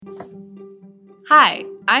Hi,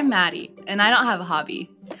 I'm Maddie, and I don't have a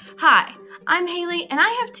hobby. Hi, I'm Haley, and I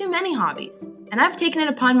have too many hobbies, and I've taken it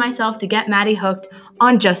upon myself to get Maddie hooked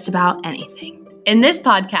on just about anything. In this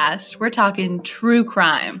podcast, we're talking true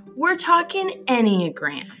crime. We're talking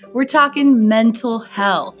Enneagram. We're talking mental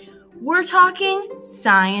health. We're talking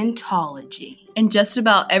Scientology. And just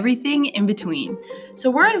about everything in between.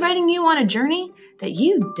 So we're inviting you on a journey that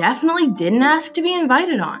you definitely didn't ask to be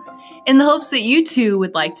invited on. In the hopes that you too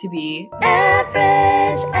would like to be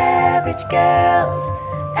average girls,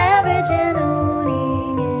 average and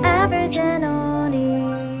owning it,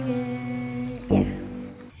 yeah.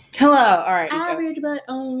 Hello, all right. average but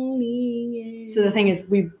owning it. So the thing is,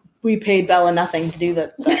 we paid Bella nothing to do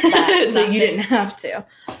that so you didn't have to.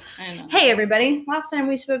 I know. Hey everybody, last time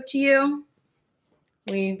we spoke to you,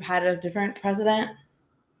 we had a different president.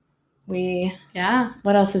 Yeah.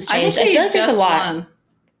 What else has changed? I think feel like there's just a lot. won. I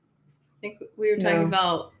think we were talking No.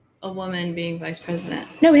 about a woman being vice president.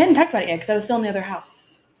 No, we hadn't talked about it yet because I was still in the other house.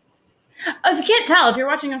 If you can't tell, if you're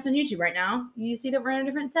watching us on YouTube right now, you see that we're in a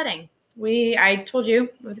different setting. I told you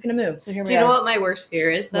I was going to move, so here we Do are. you know what my worst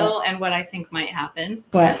fear is, though, and what I think might happen?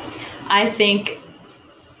 What? I think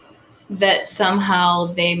that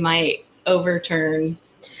somehow they might overturn.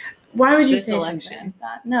 Why would you This say election. something like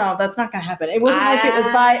that? No, that's not going to happen. It wasn't like it was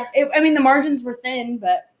the margins were thin,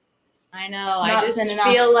 but I know. Not I just thin enough.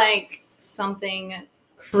 feel like something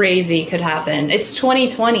crazy could happen. It's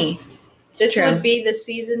 2020. This true. would be the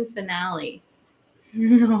season finale.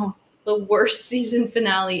 No. The worst season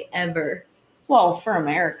finale ever. Well, for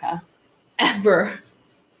America. Ever.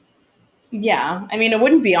 Yeah. I mean, it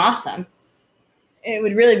wouldn't be awesome. It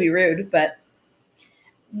would really be rude, but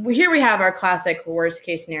here we have our classic worst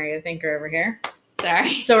case scenario thinker over here.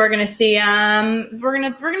 Sorry. So we're gonna see we're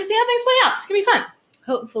gonna see how things play out. It's gonna be fun.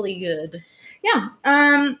 Hopefully good. Yeah.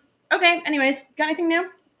 Okay, anyways, got anything new?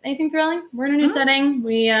 Anything thrilling? We're in a new setting.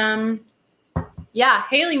 We Yeah,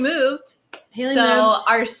 Haley moved. Haley so moved.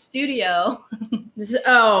 our studio. This is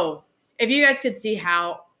if you guys could see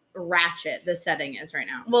how ratchet the setting is right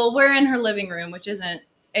now. Well, we're in her living room, which isn't.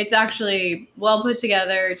 It's actually well put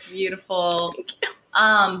together. It's beautiful.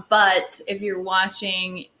 But if you're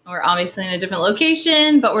watching, we're obviously in a different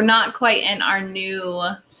location, but we're not quite in our new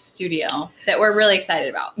studio that we're really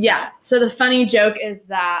excited about. So. Yeah. So the funny joke is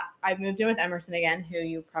that I moved in with Emerson again, who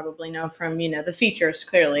you probably know from, the features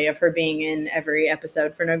clearly of her being in every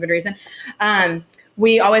episode for no good reason.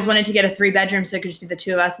 We always wanted to get a 3-bedroom so it could just be the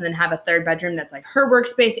two of us and then have a 3rd bedroom that's like her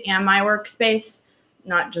workspace and my workspace,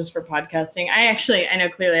 not just for podcasting. I know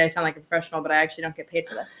clearly I sound like a professional, but I actually don't get paid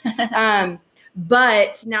for this.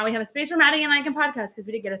 But now we have a space where Maddie and I can podcast because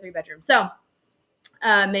we did get a 3-bedroom. So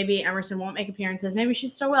maybe Emerson won't make appearances. Maybe she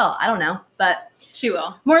still will. I don't know. But She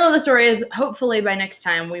will. moral of the story is hopefully by next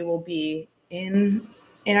time we will be in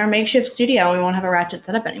our makeshift studio and we won't have a ratchet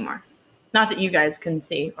setup anymore. Not that you guys can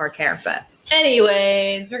see or care, but.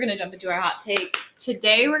 Anyways, we're going to jump into our hot take.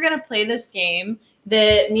 Today we're going to play this game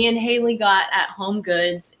that me and Haley got at Home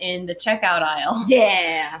Goods in the checkout aisle.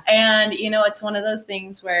 Yeah. And, it's one of those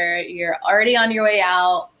things where you're already on your way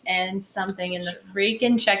out and something in the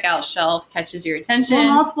freaking checkout shelf catches your attention.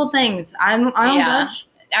 Well, multiple things. I don't judge.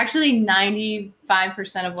 Actually, 95%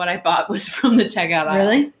 of what I bought was from the checkout aisle.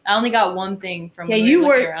 Really? I only got one thing from Yeah, when we you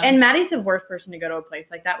looking were. around. And Maddie's the worst person to go to a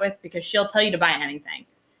place like that with because she'll tell you to buy anything.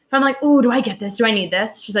 If I'm like, ooh, do I get this? Do I need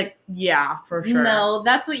this? She's like, yeah, for sure. No,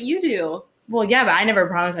 that's what you do. Well, yeah, but I never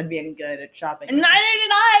promised I'd be any good at shopping. And neither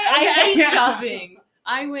did I. I Okay. hate shopping.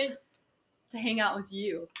 I went to hang out with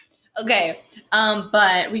you. Okay,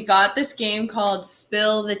 but we got this game called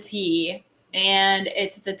Spill the Tea, and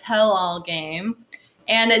it's the tell-all game.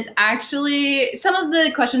 And it's actually, some of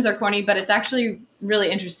the questions are corny, but it's actually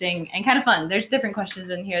really interesting and kind of fun. There's different questions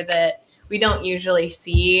in here that we don't usually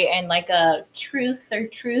see in like a truth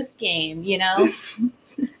game,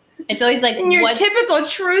 It's always like, In your typical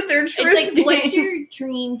truth or truth it's like, game. what's your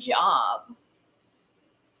dream job?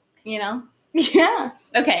 Yeah.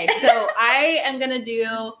 Okay, so I'm going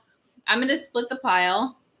to split the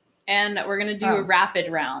pile, and we're going to do a rapid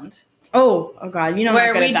round. Oh God. You know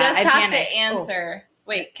where I'm not good we at that. just I have panic. to answer.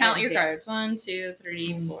 Wait, count your see. cards. 1, 2,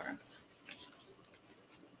 3, 4,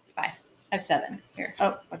 5. I have 7 here.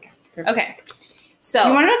 Oh, okay. Perfect. Okay, so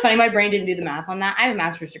You want to know what's funny? My brain didn't do the math on that. I have a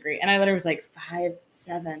master's degree, and I literally was like 5,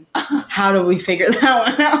 7. How do we figure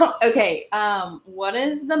that one out? okay. What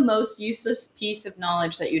is the most useless piece of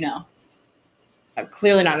knowledge that you know?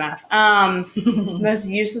 Clearly not math. Most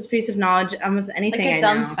useless piece of knowledge. Almost anything Like a I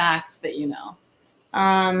dumb know. fact that you know.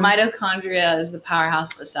 Mitochondria. Mitochondria is the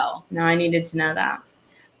powerhouse of the cell. No, I needed to know that.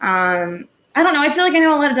 I don't know. I feel like I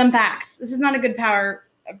know a lot of dumb facts. This is not a good power.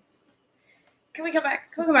 Can we come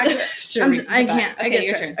back? Can we come back to it? Sure, we can I go back. can't. I Okay, get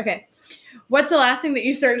your stressed. turn. Okay. What's the last thing that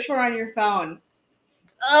you searched for on your phone?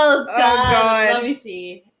 Oh God. God. Let me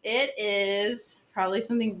see. It is probably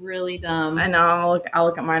something really dumb. I know. I'll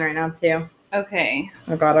look at mine right now too. Okay.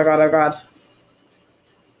 Oh God. Oh God. Oh God.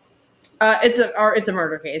 It's a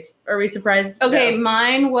murder case. Are we surprised? Okay, No.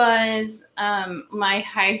 mine was my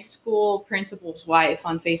high school principal's wife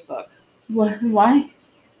on Facebook. What? Why?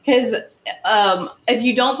 Because if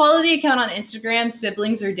you don't follow the account on Instagram,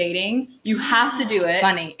 Siblings Are Dating, you have to do it.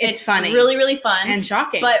 Funny. It's funny. Really, really fun. and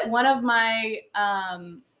shocking. But one of my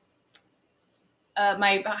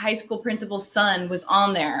my high school principal's son was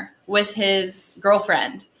on there with his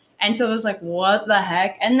girlfriend. And so I was like, what the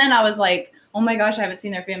heck? And then I was like, oh my gosh, I haven't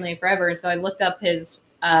seen their family in forever. So I looked up his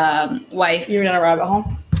wife. You were down a rabbit hole.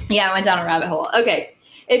 Yeah, I went down a rabbit hole. Okay.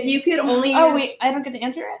 If you could only Oh use... wait, I don't get to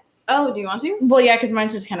answer it. Oh, do you want to? Well, yeah, because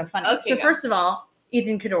mine's just kind of funny. Okay, So go. first of all,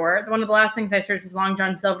 Ethan Cador. One of the last things I searched was Long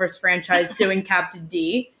John Silver's franchise suing Captain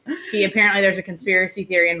D. There's a conspiracy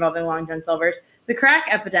theory involving Long John Silver's, the crack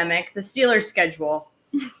epidemic, the Steelers schedule,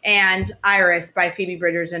 and Iris by Phoebe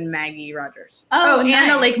Bridgers and Maggie Rogers. Oh, and a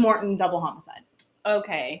nice. Lake Morton double homicide,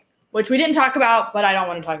 Okay. which we didn't talk about, but I don't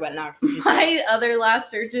want to talk about it now. 'Cause it's just- My other last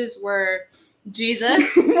searches were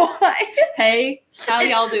Jesus. Why? Hey, how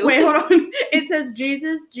y'all doing? Wait, hold on. It says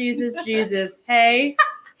Jesus, Jesus, Jesus. Hey,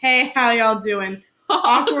 how y'all doing?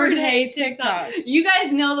 Awkward hey TikTok. You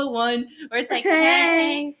guys know the one where it's like,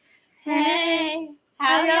 Hey. hey,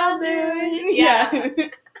 how y'all doing? Yeah.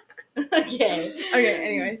 Okay. Okay,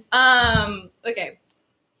 anyways. Okay.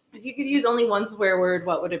 If you could use only one swear word,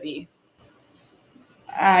 what would it be?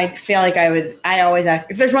 I feel like I always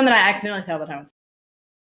act. If there's one that I accidentally say all the time.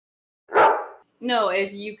 No,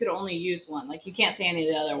 if you could only use one. Like, you can't say any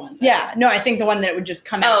of the other ones. Yeah, no, I think the one that would just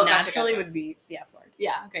come out Oh, gotcha, naturally gotcha. would be the F word.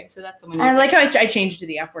 Yeah, okay, so that's the one. I like how I changed to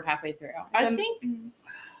the F word halfway through. I think.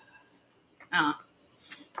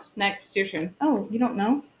 Next, your turn. Oh, you don't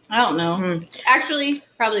know? I don't know. Hmm. Actually,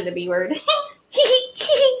 probably the B word.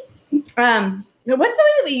 What's the way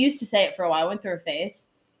that we used to say it for a while? I went through a phase.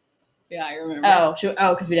 Yeah, I remember.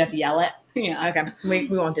 Because we'd have to yell it. Yeah. Okay, we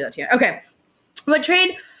won't do that to you. Okay, what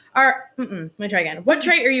trait let me try again. What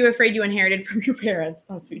trait are you afraid you inherited from your parents?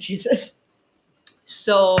 Oh, sweet Jesus.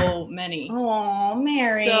 So many. Oh,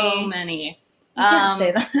 Mary. So many. You can't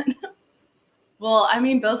say that. Well, I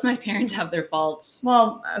mean, both my parents have their faults.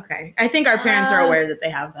 Well, okay. I think our parents are aware that they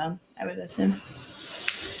have them, I would assume.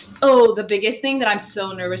 Oh, the biggest thing that I'm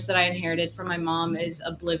so nervous that I inherited from my mom is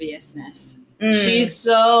obliviousness. She's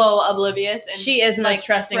so oblivious, and she is the most like,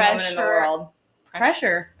 trusting woman in the pressure- world.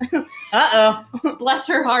 Pressure. Uh-oh. Bless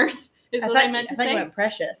her heart is what I meant to thought say. you went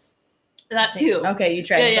precious. That too. Okay, you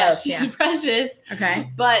tried Yeah, both. she's precious,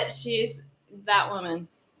 Okay. but she's that woman.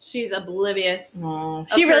 She's oblivious Oh, Of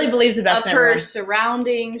she really her- believes the best of in her everyone.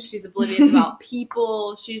 surroundings. She's oblivious about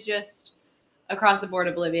people. She's just across the board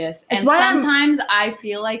oblivious. It's And why I'm- sometimes I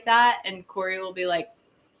feel like that, and Corey will be like,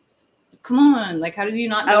 "Come on, like, how did you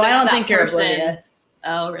not notice Oh, I don't that think you're person?" oblivious.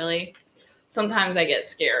 Oh, really? Sometimes I get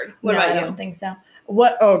scared. What No, about I you? don't think so.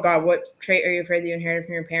 What? Oh God, what trait are you afraid that you inherited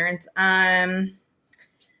from your parents?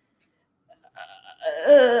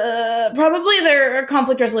 Probably their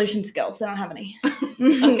conflict resolution skills. They don't have any.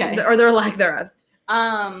 Okay. Or their lack thereof.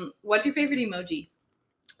 What's your favorite emoji?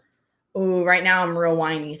 Ooh, right now I'm real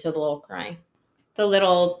whiny, so the little crying. The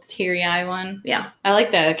little teary eye one. Yeah. I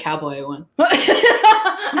like the cowboy one. That's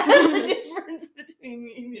the difference between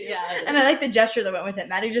me and you. Yeah. And I like the gesture that went with it.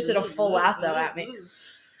 Maddie just did a full lasso at me.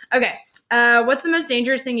 Okay. What's the most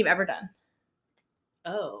dangerous thing you've ever done?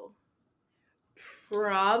 Oh.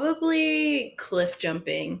 Probably cliff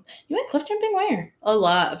jumping. You went cliff jumping where? A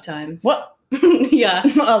lot of times. What? Yeah.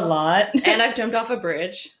 A lot. And I've jumped off a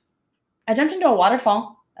bridge. I jumped into a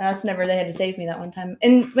waterfall. That's whenever they had to save me that one time.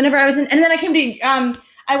 And whenever I was in, and then I came to,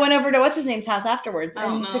 I went over to what's his name's house afterwards I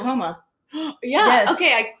don't in know. Tacoma. Yeah. Yes.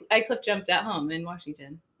 Okay, I cliff jumped at home in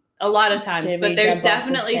Washington. A lot of times. Did But we there's jump off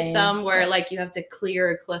the definitely same- some where like you have to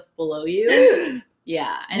clear a cliff below you.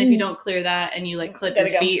 Yeah. And if you don't clear that and you like clip your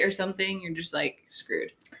Gotta go. feet or something, you're just like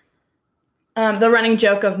screwed. The running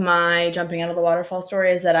joke of my jumping out of the waterfall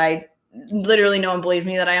story is that I literally no one believed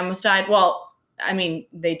me that I almost died. Well, I mean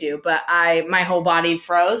they do, but my whole body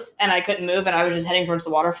froze and I couldn't move and I was just heading towards the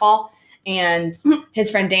waterfall. And his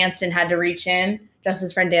friend Danston had to reach in.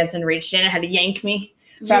 Justin's friend Danston reached in and had to yank me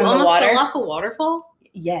from you the almost water. fell off a waterfall?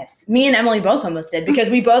 Yes, me and Emily both almost did because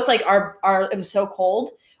we both like our it was so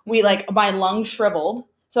cold. We like my lungs shriveled,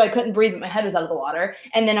 so I couldn't breathe. But my head was out of the water,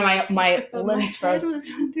 and then my limbs froze. was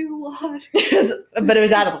underwater. But it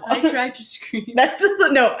was out of the I water. tried to scream. That's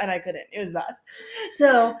no, and I couldn't. It was bad.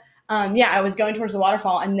 So, I was going towards the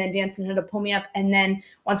waterfall, and then Danson had to pull me up. And then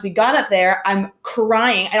once we got up there, I'm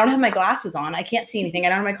crying. I don't have my glasses on. I can't see anything. I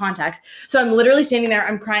don't have my contacts. So I'm literally standing there.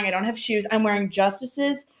 I'm crying. I don't have shoes. I'm wearing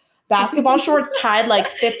Justice's basketball shorts tied like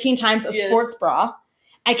 15 times a Yes. sports bra.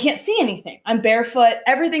 I can't see anything. I'm barefoot.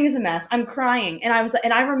 Everything is a mess. I'm crying. And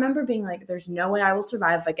I remember being like, there's no way I will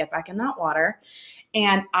survive if I get back in that water.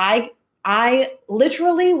 And I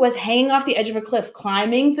literally was hanging off the edge of a cliff,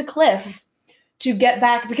 climbing the cliff to get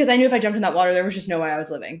back, because I knew if I jumped in that water, there was just no way I was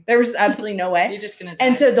living. There was just absolutely no way. You're just gonna die.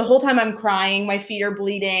 And so the whole time I'm crying, my feet are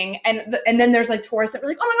bleeding, and then there's like tourists that were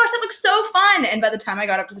like, "Oh my gosh, that looks so fun!" And by the time I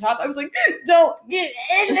got up to the top, I was like, "Don't get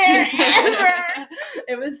in there ever!"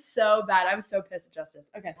 It was so bad. I was so pissed at Justice.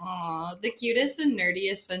 Okay. Aw, the cutest and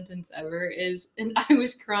nerdiest sentence ever is, and I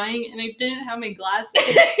was crying and I didn't have my glasses.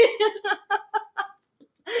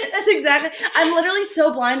 That's exactly. I'm literally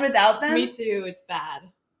so blind without them. Me too. It's bad.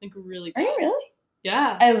 Like really Are bad. you really?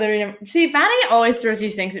 Yeah. I literally never see. Maddie always throws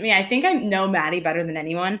these things at me. I think I know Maddie better than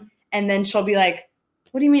anyone, and then she'll be like,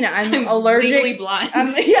 "What do you mean? I'm legally allergic." blind.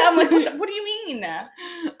 I'm like, what do you mean?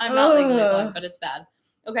 I'm not legally Ugh. blind, but it's bad.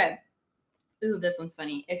 Okay. Ooh, this one's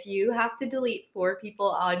funny. If you have to delete 4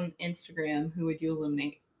 people on Instagram, who would you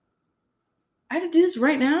eliminate? I have to do this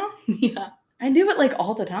right now. Yeah. I do it like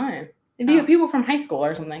all the time. It'd be Oh. people from high school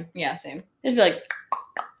or something. Yeah, same. Just be like,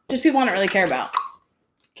 just people I don't really care about.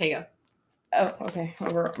 Okay, go. Oh, okay.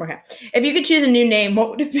 Okay. If you could choose a new name, what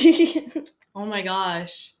would it be? Oh my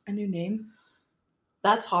gosh. A new name?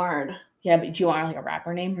 That's hard. Yeah, but do you want like a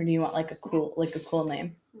rapper name, or do you want like a cool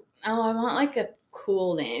name? Oh, I want like a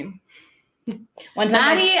cool name. One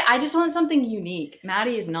time, Maddie, I just want something unique.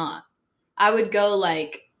 Maddie is not. I would go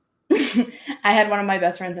like, I had one of my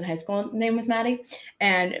best friends in high school. Name was Maddie,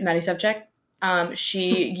 and Maddie Subcheck.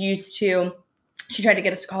 She tried to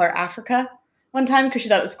get us to call her Africa one time because she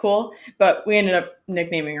thought it was cool, but we ended up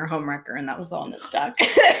nicknaming her Homewrecker, and that was the one that stuck.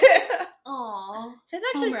 aw. She's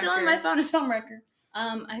actually still on my Homewrecker. phone as Homewrecker.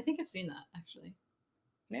 I think I've seen that actually.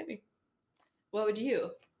 Maybe. What would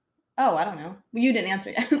you? Oh, I don't know. Well, you didn't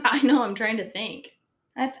answer yet. I know, I'm trying to think.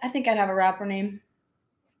 I think I'd have a rapper name.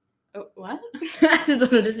 Oh, what? I just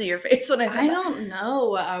wanted to see your face when I said I that. don't know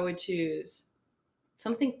what I would choose.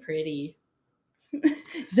 Something pretty.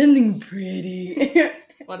 Something pretty.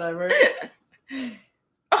 Whatever.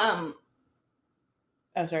 Oh,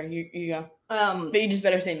 sorry. You go. But you just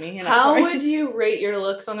better say me. And not How Corey. would you rate your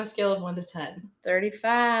looks on a scale of 1 to 10?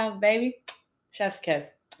 35, baby. Chef's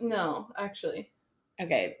kiss. No, actually.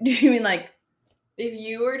 Okay. Do you mean like If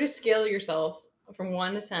you were to scale yourself from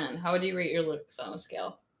 1 to 10, how would you rate your looks on a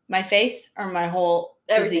scale? my face or my whole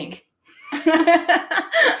Everything. physique?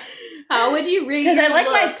 How would you rate Because your I like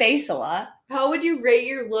my looks? face a lot. How would you rate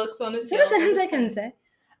your looks on a Is scale that a of 1 sentence to I can 10? say?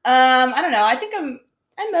 I don't know. I think I'm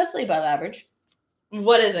mostly above average.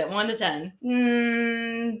 What is it? 1 to 10.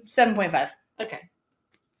 7.5. Okay.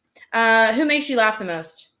 Who makes you laugh the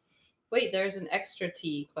most? Wait, there's an extra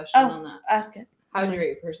T question Oh. on that. Ask it. How would you rate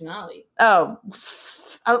your personality? Oh,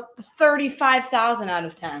 35,000 out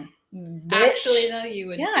of 10. Bitch. Actually, though, you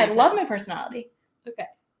would. Yeah, do I 10. love my personality. Okay.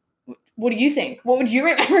 What do you think? What would you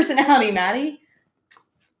rate my personality, Maddie?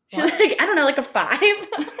 She's What? like, I don't know, like a 5.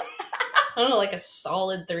 I don't know, like a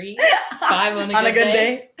solid 3. 5 on a good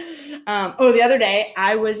day. The other day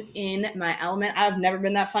I was in my element. I've never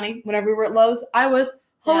been that funny. Whenever we were at Lowe's, I was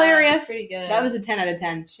Yeah, hilarious. that's pretty good. That was a 10 out of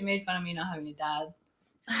 10. She made fun of me not having a dad.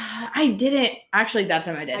 I didn't actually. That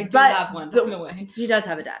time I did. I do but have one, by the way. She does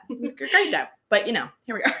have a dad. Great dad. But here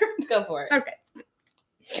we are. Go for it. Okay.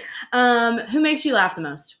 Who makes you laugh the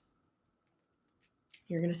most?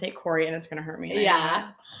 You're gonna say Corey, and it's gonna hurt me.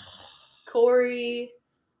 Yeah. Corey,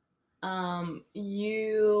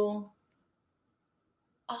 you.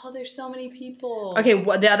 Oh, there's so many people. Okay.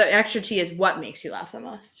 What the other extra T is? What makes you laugh the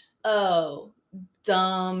most? Oh,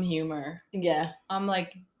 dumb humor. Yeah. I'm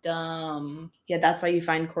like dumb. Yeah. That's why you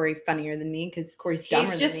find Corey funnier than me, because Corey's dumber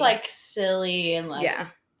He's than just me. like silly and like yeah.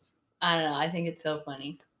 I don't know. I think it's so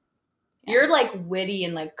funny. Yeah. You're like witty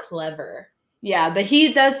and like clever. Yeah, but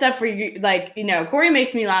he does stuff for you, like, Corey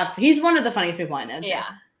makes me laugh. He's one of the funniest people I know. too.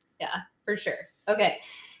 Yeah, for sure. Okay.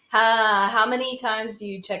 How many times do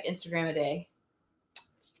you check Instagram a day?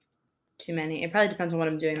 Too many. It probably depends on what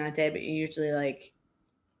I'm doing that day, but usually like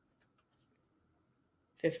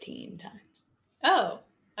 15 times. Oh,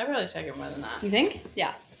 I probably check it more than You that. think?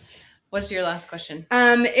 What's your last question?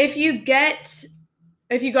 If you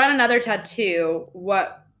got another tattoo,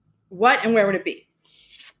 what and where would it be?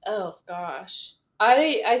 Oh gosh.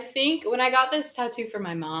 I think when I got this tattoo for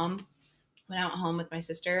my mom, when I went home with my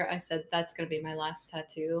sister, I said that's gonna be my last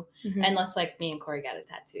tattoo. Mm-hmm. Unless like me and Corey got a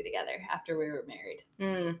tattoo together after we were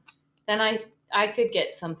married. then I could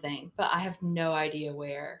get something, but I have no idea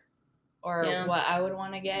where or Yeah. what I would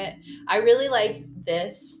want to get. I really like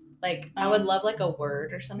this. Like, I would love like a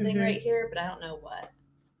word or something Mhm. right here, but I don't know what.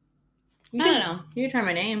 You I could, don't know. You could try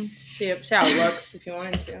my name. See how it looks if you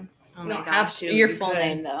wanted to. Oh You my don't gosh. have to, Your you full could.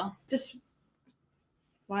 name though. Just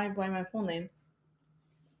why my full name?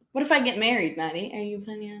 What if I get married, Maddie? Are you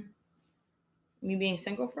planning on me being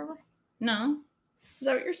single forever? No. Is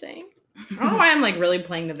that what you're saying? I don't know why I'm like really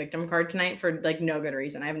playing the victim card tonight for like no good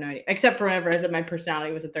reason. I have no idea. Except for whenever I said my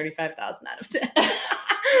personality was a 35,000 out of 10.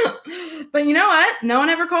 But you know what? No one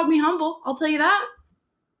ever called me humble. I'll tell you that.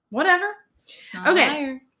 Whatever. It's not a Okay.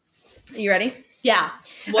 liar. You ready? Yeah.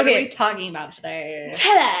 What Okay. are we talking about today?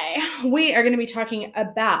 Today, we are going to be talking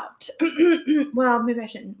about, well, maybe I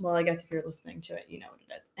shouldn't. Well, I guess if you're listening to it, you know what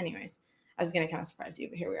it is. Anyways, I was going to kind of surprise you,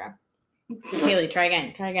 but here we are. Haley, try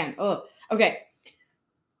again. Oh, okay.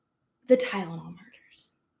 The Tylenol murders.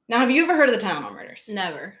 Now, have you ever heard of the Tylenol murders?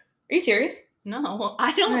 Never. Are you serious? No,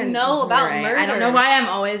 I don't know about Right. murder. I don't know why I'm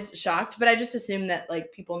always shocked, but I just assume that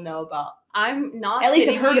like people know about I'm not. At least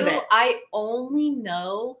I've kidding heard of you. it. I only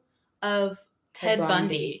know of Ted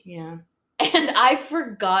Bundy. Yeah. And I've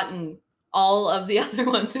forgotten all of the other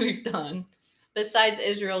ones we've done, besides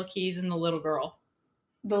Israel Keys and the little girl,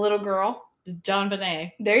 The little girl. John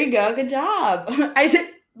Bonet. There you go. Good job. I said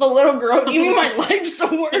the little girl. You mean my life's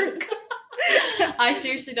work? I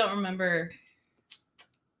seriously don't remember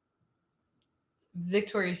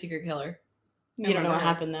Victoria's Secret Killer. You don't know what Remember her.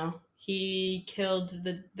 happened though. He killed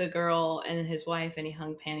the girl and his wife, and he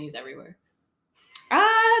hung panties everywhere.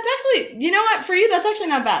 It's actually, you know what? For you, that's actually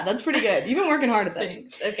not bad. That's pretty good. You've been working hard at this.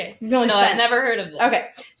 Thanks. Okay. You've only No, I've spent. never heard of this. Okay.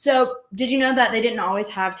 So, did you know that they didn't always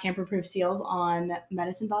have tamper-proof seals on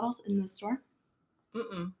medicine bottles in the store?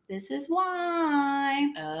 Mm-mm. This is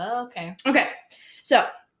why. Oh, okay. Okay. So,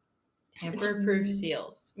 Tamper-proof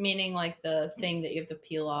seals, meaning like the thing that you have to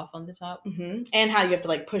peel off on the top. and how you have to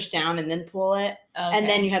like push down and then pull it. Okay. And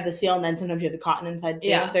then you have the seal, and then sometimes you have the cotton inside too.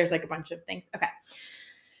 Yeah. There's like a bunch of things. Okay.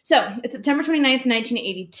 So it's September 29th,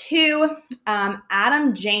 1982.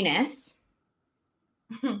 Adam Janus.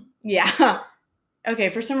 Yeah. Okay.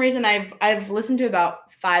 For some reason, I've listened to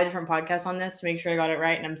about 5 different podcasts on this to make sure I got it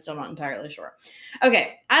right, and I'm still not entirely sure.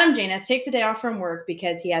 Okay. Adam Janus takes the day off from work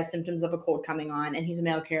because he has symptoms of a cold coming on, and he's a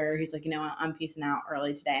mail carrier. He's like, you know what? I'm peacing out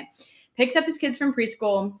early today. Picks up his kids from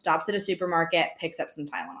preschool, stops at a supermarket, picks up some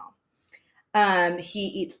Tylenol. He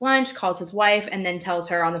eats lunch, calls his wife, and then tells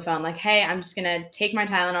her on the phone, like, hey, I'm just going to take my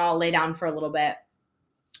Tylenol, lay down for a little bit,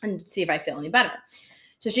 and see if I feel any better.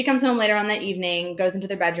 So she comes home later on that evening, goes into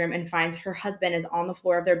their bedroom, and finds her husband is on the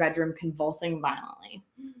floor of their bedroom convulsing violently.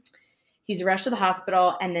 He's rushed to the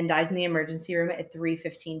hospital and then dies in the emergency room at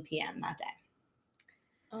 3:15 p.m. that day.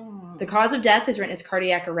 Oh. The cause of death is written as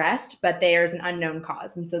cardiac arrest, but there's an unknown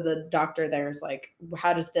cause. And so the doctor there's like,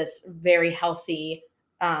 how does this very healthy,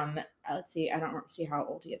 let's see, I don't see how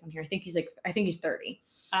old he is on here. I think he's 30.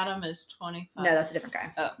 Adam is 25. No, that's a different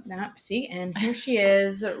guy. Oh. No, see, and here she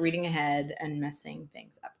is reading ahead and messing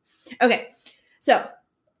things up. Okay, so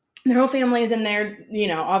their whole family is in there. You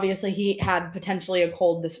know, obviously he had potentially a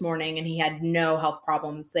cold this morning and he had no health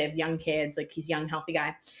problems. They have young kids, like he's a young, healthy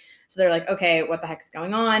guy. So they're like, okay, what the heck is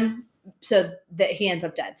going on? So that he ends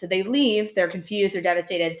up dead. So they leave, they're confused, they're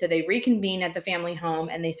devastated. So they reconvene at the family home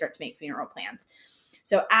and they start to make funeral plans.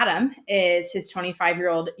 So Adam is his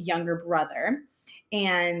 25-year-old younger brother.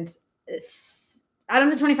 And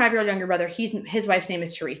Adam's a 25-year-old younger brother. His wife's name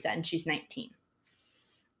is Teresa, and she's 19.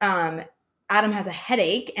 Adam has a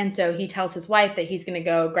headache, and so he tells his wife that he's going to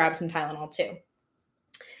go grab some Tylenol too.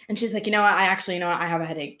 And she's like, you know what? I have a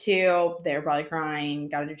headache too. They're probably crying.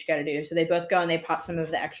 Got to do what you got to do. So they both go and they pop some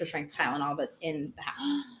of the extra strength Tylenol that's in the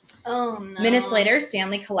house. Oh, no. Minutes later,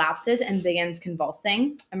 Stanley collapses and begins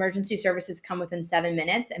convulsing. Emergency services come within 7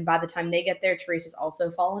 minutes, and by the time they get there, Teresa's also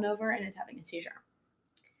fallen over and is having a seizure.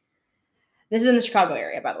 This is in the Chicago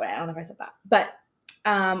area, by the way. I don't know if I said that.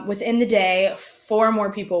 But within the day, 4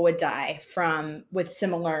 more people would die with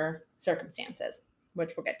similar circumstances,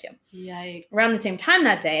 which we'll get to. Yikes. Around the same time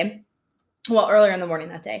that day, well, earlier in the morning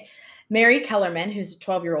that day, Mary Kellerman, who's a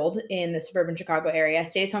 12-year-old in the suburban Chicago area,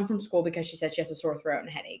 stays home from school because she said she has a sore throat and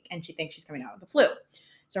a headache, and she thinks she's coming out with the flu.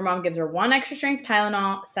 So her mom gives her 1 extra strength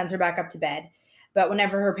Tylenol, sends her back up to bed. But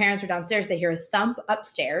whenever her parents are downstairs, they hear a thump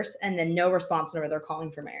upstairs and then no response whenever they're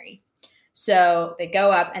calling for Mary. So they go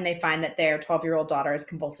up and they find that their 12-year-old daughter is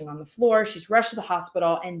convulsing on the floor. She's rushed to the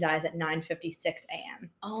hospital and dies at 9:56 a.m.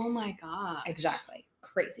 Oh my god. Exactly.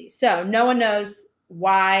 Crazy. So no one knows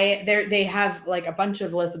why. They have like a bunch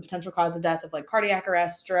of lists of potential cause of death of like cardiac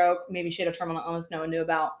arrest, stroke, maybe she had a terminal illness no one knew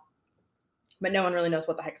about, but no one really knows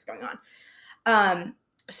what the heck is going on.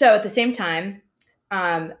 So at the same time,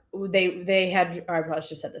 they had, I probably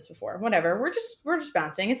should have said this before. Whatever. We're just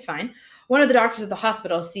bouncing. It's fine. One of the doctors at the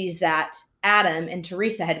hospital sees that Adam and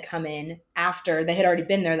Teresa had come in after they had already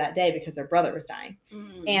been there that day because their brother was dying.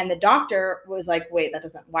 Mhm. And the doctor was like, wait,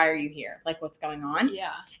 why are you here? Like, what's going on?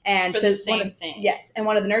 Yeah. And For so the same thing. Yes. And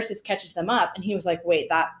one of the nurses catches them up and he was like, wait,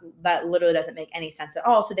 that literally doesn't make any sense at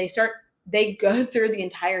all. So they go through the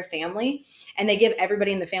entire family and they give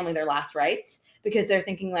everybody in the family their last rites because they're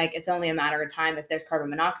thinking like it's only a matter of time if there's carbon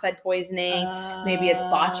monoxide poisoning. Maybe it's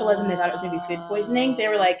botulism. They thought it was maybe food poisoning. They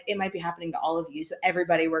were like, it might be happening to all of you. So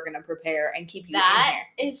everybody, we're going to prepare and keep you in That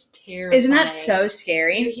here. is terrifying. Isn't that so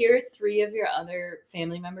scary? You hear 3 of your other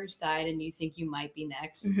family members died and you think you might be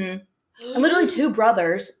next. Mhm. Literally 2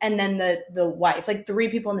 brothers and then the wife, like 3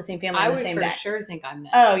 people in the same family I on the would same for day. sure think I'm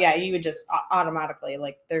next. Oh yeah, you would just automatically,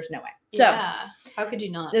 like, there's no way. So yeah. How could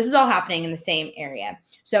you not? this is all happening in the same area.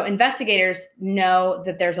 So investigators know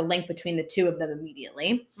that there's a link between the 2 of them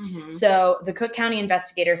immediately. Mhm. So the Cook County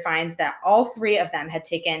investigator finds that all 3 of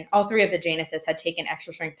the Januses had taken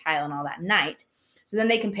extra strength Tylenol that night. So then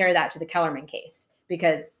they compare that to the Kellerman case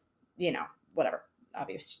because, whatever,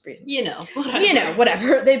 obvious reasons.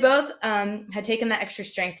 Whatever. They both had taken that extra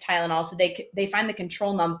strength Tylenol, so they find the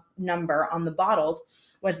control number on the bottles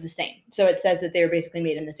was the same. So it says that they were basically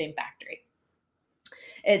made in the same factory.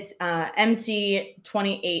 It's MC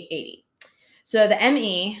 2880. So the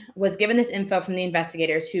ME was given this info from the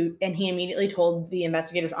investigators and he immediately told the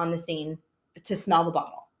investigators on the scene to smell the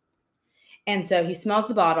bottle. And so he smells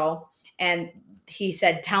the bottle and he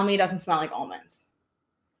said, tell me it doesn't smell like almonds.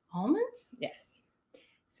 Almonds? Yes.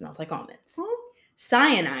 Smells like almonds. Huh?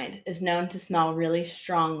 Cyanide is known to smell really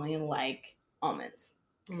strongly like almonds.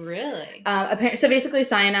 Really? So basically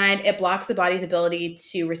cyanide, it blocks the body's ability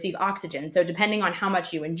to receive oxygen. So depending on how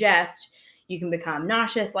much you ingest, you can become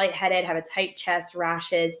nauseous, lightheaded, have a tight chest,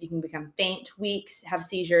 rashes. You can become faint, weak, have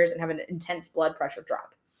seizures, and have an intense blood pressure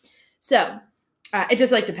drop. So it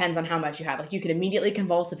just depends on how much you have. Like you could immediately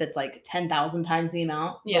convulse if it's 10,000 times the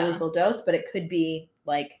amount, the lethal dose, but it could be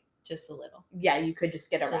just a little. Yeah, you could just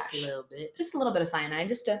get a just rash. A little bit. Just a little bit of cyanide,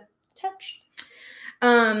 just a touch.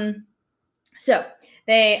 So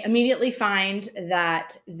they immediately find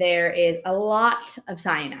that there is a lot of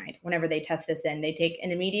cyanide whenever they test this in. They take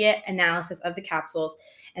an immediate analysis of the capsules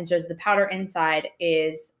and shows the powder inside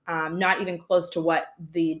is not even close to what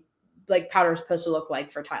the powder is supposed to look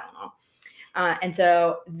like for Tylenol. And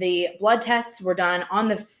so the blood tests were done on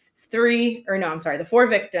the 4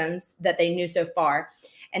 victims that they knew so far.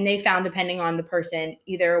 And they found, depending on the person,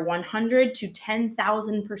 either 100 to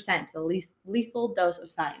 10,000% the lethal dose of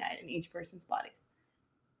cyanide in each person's bodies.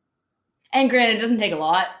 And granted, it doesn't take a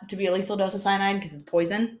lot to be a lethal dose of cyanide because it's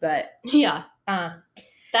poison, but yeah,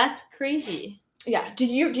 that's crazy. Yeah. Do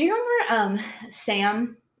you remember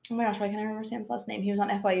Sam? Oh my gosh, why can't I remember Sam's last name? He was on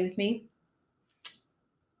FYU with me.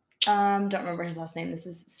 Don't remember his last name. This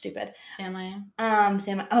is stupid. Sam I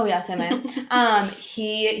Sam. Oh yeah, Sam I.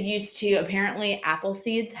 He used to, apparently apple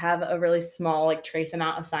seeds have a really small trace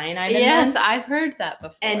amount of cyanide in Yes, them. I've heard that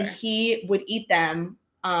before. And he would eat them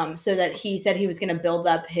so that he said he was going to build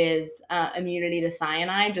up his immunity to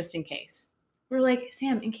cyanide just in case. We're like,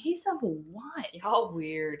 Sam, in case of what? Y'all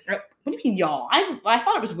weird. What do you mean, y'all? I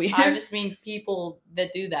thought it was weird. I just mean people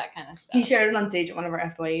that do that kind of stuff. He shared it on stage at one of our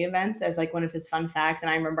FYE events as one of his fun facts, and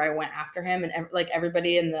I remember I went after him, and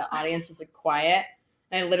everybody in the audience was quiet.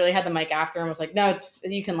 And I literally had the mic after him and was like, no,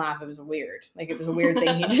 you can laugh. It was weird. It was a weird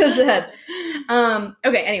thing he just said.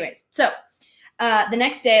 Okay, anyways. So the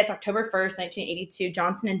next day, it's October 1st, 1982,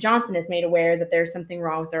 Johnson & Johnson is made aware that there's something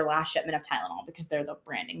wrong with their last shipment of Tylenol because they're the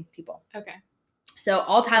branding people. Okay. So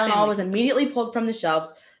all Tylenol was immediately pulled from the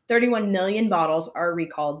shelves. 31 million bottles are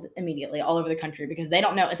recalled immediately all over the country because they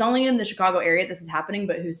don't know. It's only in the Chicago area this is happening,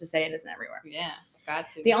 but who's to say it isn't everywhere? Yeah, got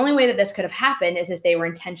to. The only way that this could have happened is if they were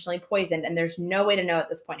intentionally poisoned, and there's no way to know at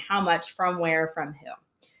this point how much, from where, from who.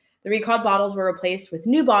 The recalled bottles were replaced with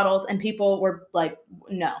new bottles, and people were like,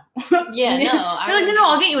 no. Yeah, no. They're like, no,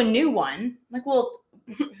 I'll get you a new one. I'm like, well,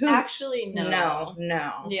 who? Actually, no.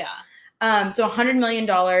 No. Yeah. So $100 million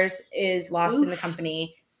is lost in the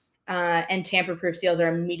company, and tamper-proof seals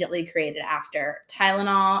are immediately created after.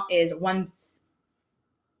 Tylenol is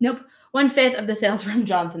 1/5 of the sales from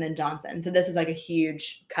Johnson & Johnson. So this is a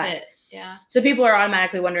huge cut. Yeah. So people are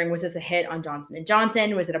automatically wondering, was this a hit on Johnson &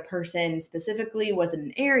 Johnson? Was it a person specifically? Was it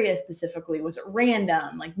an area specifically? Was it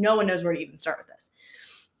random? No one knows where to even start with this.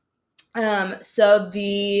 So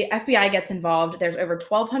the FBI gets involved. There's over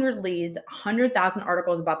 1,200 leads, 100,000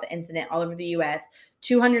 articles about the incident all over the U.S.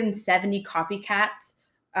 270 copycats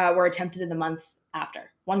were attempted in the 1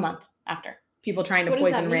 month after. People trying to What does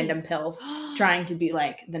that poison mean? random pills, trying to be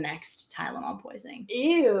like the next Tylenol poisoning.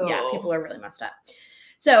 Ew. Yeah, people are really messed up.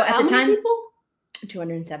 So at How the many time, people?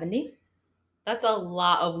 270. That's a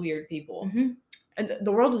lot of weird people. Mm-hmm.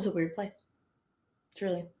 The world is a weird place.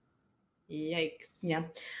 Truly. Yikes. Yeah.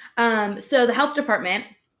 So the health department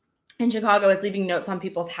in Chicago is leaving notes on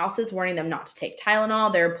people's houses warning them not to take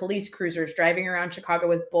Tylenol. There are police cruisers driving around Chicago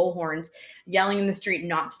with bullhorns yelling in the street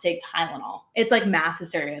not to take Tylenol. It's like mass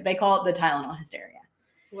hysteria. They call it the Tylenol hysteria.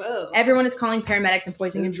 Whoa. Everyone is calling paramedics and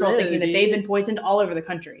poison control, thinking that they've been poisoned all over the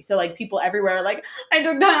country. So like people everywhere are like, I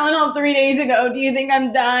took Tylenol 3 days ago. Do you think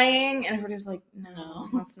I'm dying? And everybody's like, no,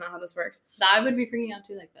 that's not how this works. I would be freaking out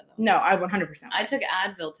too like that though. No, I 100%. I took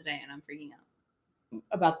Advil today and I'm freaking out.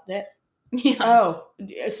 About this. Yeah. Oh,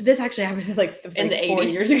 so this actually happened like In the 4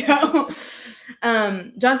 80s. years ago.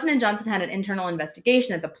 Johnson & Johnson had an internal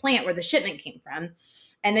investigation at the plant where the shipment came from,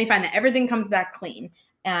 and they find that everything comes back clean.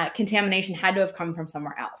 Contamination had to have come from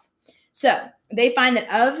somewhere else. So they find that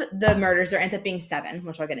of the murders, there ends up being 7,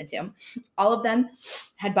 which I'll get into. All of them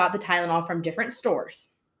had bought the Tylenol from different stores.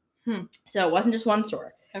 So it wasn't just one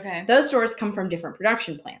store. Okay. Those stores come from different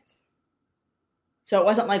production plants. So it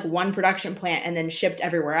wasn't like one production plant and then shipped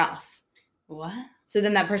everywhere else. What? So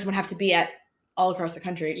then that person would have to be at all across the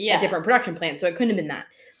country Yeah. at different production plants. So it couldn't have been that.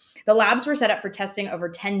 The labs were set up for testing over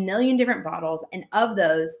 10 million different bottles. And of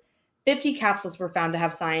those, 50 capsules were found to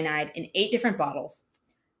have cyanide in 8 different bottles.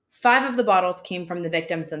 5 of the bottles came from the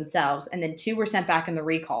victims themselves. And then 2 were sent back in the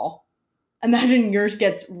recall. Imagine yours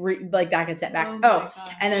gets that gets sent back. my Oh, gosh.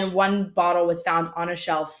 and then 1 bottle was found on a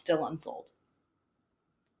shelf still unsold.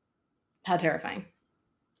 How terrifying.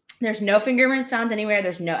 There's no fingerprints found anywhere.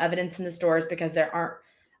 There's no evidence in the stores because there aren't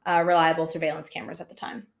reliable surveillance cameras at the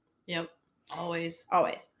time. Yep. Always.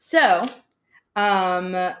 So,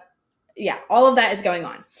 yeah, all of that is going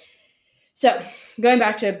on. So, going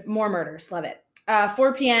back to more murders. Love it.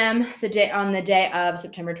 4 p.m. on the day of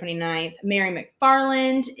September 29th, Mary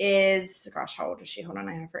McFarland is, gosh, how old is she? Hold on,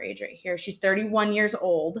 I have her age right here. She's 31 years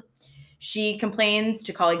old. She complains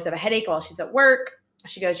to colleagues of a headache while she's at work.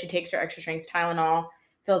 She takes her extra strength Tylenol,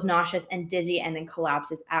 feels nauseous and dizzy, and then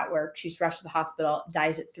collapses at work. She's rushed to the hospital,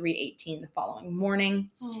 dies at 3:18 the following morning.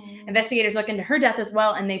 Investigators look into her death as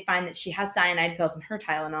well, and they find that she has cyanide pills in her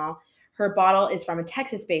Tylenol. Her bottle is from a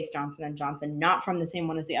Texas-based Johnson & Johnson, not from the same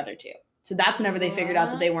one as the other 2. So that's whenever they figured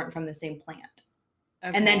out that they weren't from the same plant.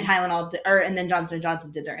 Okay. And then and then Johnson &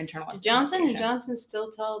 Johnson did their internal Did Johnson investigation. & Johnson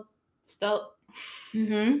still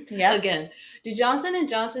Mm-hmm. Yeah. again? Did Johnson &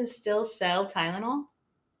 Johnson still sell Tylenol?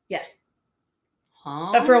 Yes.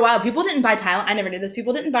 Huh? But for a while, people didn't buy Tylenol. I never knew this.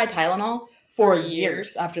 People didn't buy Tylenol for For years.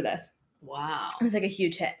 years after this. Wow. It was like a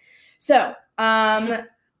huge hit. So,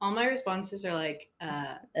 All my responses are like,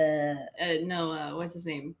 no, what's his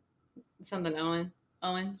name? Something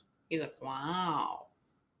Owens. He's like, wow.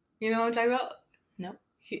 You know what I'm talking about? Nope.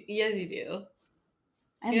 Yes, you do.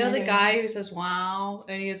 I have You know no the idea. guy who says wow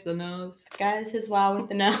and he has the nose? Guys, his wow with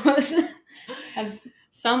the nose.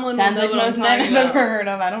 Someone will Sounds know like what most I'm men talking I've about. ever heard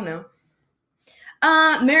of. I don't know.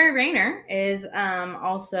 Mary Rayner is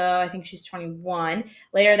also, I think she's 21.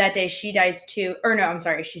 Later that day, she dies too. Or no, I'm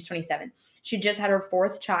sorry, she's 27. She just had her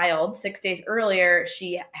 4th child. 6 days earlier,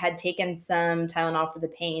 she had taken some Tylenol for the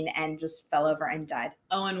pain and just fell over and died.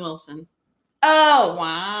 Owen Wilson. Oh,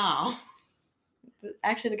 Wow.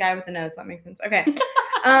 actually the guy with the nose. That makes sense. Okay.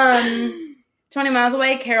 20 miles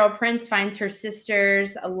away, Carol Prince finds her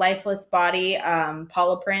sister's lifeless body,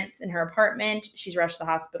 Paula Prince, in her apartment. She's rushed to the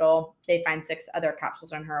hospital. They find 6 other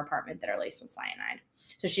capsules in her apartment that are laced with cyanide.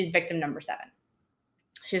 So she's victim number 7.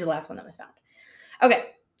 She's the last one that was found. Okay.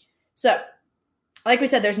 So, like we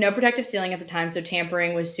said, there's no protective sealing at the time, so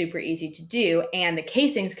tampering was super easy to do, and the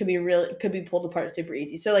casings could be pulled apart super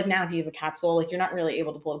easy. So, like now, if you have a capsule, like you're not really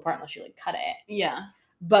able to pull it apart unless you like cut it. Yeah.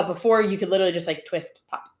 But before, you could literally just like twist,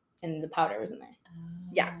 pop, and the powder was in there.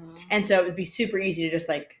 Yeah. And so it would be super easy to just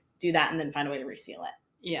like do that and then find a way to reseal it.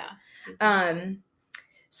 Yeah.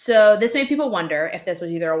 So this made people wonder if this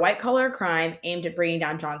was either a white collar crime aimed at bringing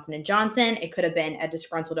down Johnson & Johnson. It could have been a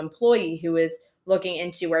disgruntled employee who was looking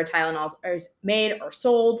into where Tylenol is made or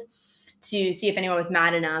sold to see if anyone was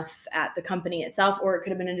mad enough at the company itself, or it could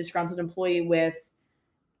have been a disgruntled employee with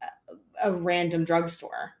a random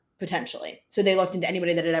drugstore, potentially. So they looked into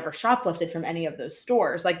anybody that had ever shoplifted from any of those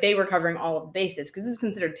stores. Like they were covering all of the bases because this is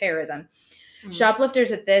considered terrorism. Mm.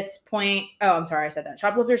 Shoplifters at this point, I said that.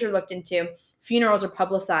 Shoplifters are looked into. Funerals are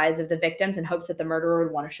publicized of the victims in hopes that the murderer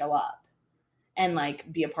would want to show up and like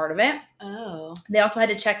be a part of it. Oh. They also had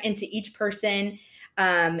to check into each person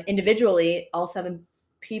individually, all 7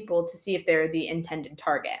 people, to see if they're the intended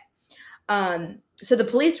target. So the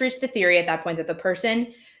police reached the theory at that point that the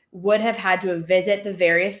person would have had to visit the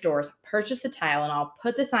various stores, purchase the Tylenol,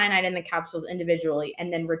 put the cyanide in the capsules individually,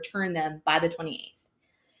 and then return them by the 28th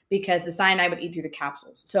because the cyanide would eat through the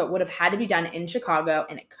capsules. So it would have had to be done in Chicago,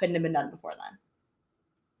 and it couldn't have been done before then.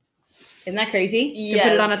 Isn't that crazy? To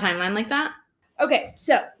put it on a timeline like that? Okay,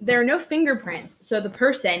 so there are no fingerprints, so the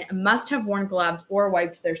person must have worn gloves or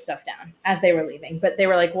wiped their stuff down as they were leaving. But they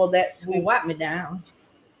were like, well, Wipe me down.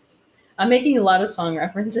 I'm making a lot of song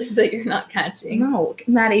references that you're not catching. No,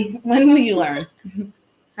 Maddie, when will you learn?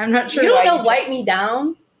 I'm not sure. You don't why know Wipe Me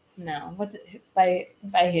Down? No. What's it by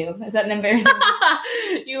who? Is that an embarrassing?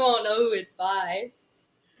 You won't know who it's by.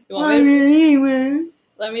 You want I me- really will.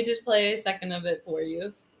 Let me just play a second of it for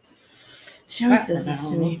you. She always says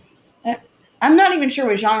this to me. I'm not even sure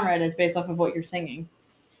what genre it is based off of what you're singing.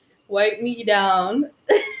 Wipe me down.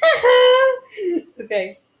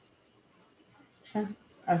 Okay.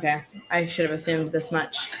 Okay, I should have assumed this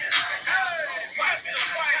much.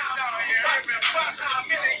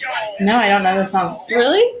 No, I don't know the song.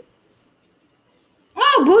 Really?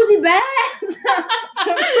 Oh, Boozy Bass! Of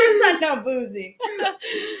course I know Boozy.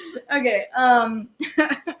 Okay,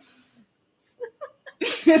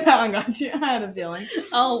 that one got you. I had a feeling.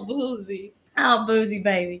 Oh, boozy. Oh, Boozy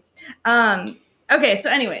baby. Okay, so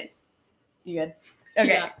anyways. You good?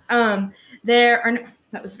 Okay. Yeah. There are no,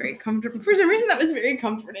 that was very comfortable. For some reason that was very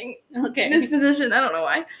comforting. Okay. This position, I don't know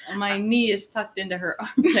why. My knee is tucked into her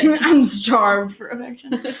armpit. I'm starved for affection.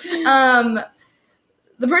 The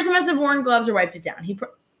person must have worn gloves or wiped it down. He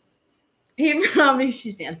probably,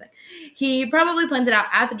 she's dancing. He probably planned it out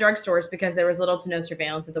at the drugstores because there was little to no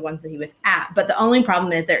surveillance at the ones that he was at. But the only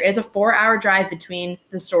problem is there is a 4-hour drive between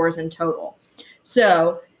the stores in total.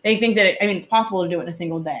 So they think that, it's possible to do it in a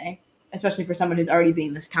single day, especially for someone who's already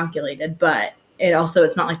being this calculated. But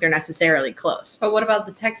it's not like they're necessarily close. But what about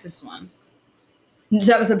the Texas one? So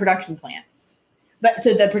that was a production plant. But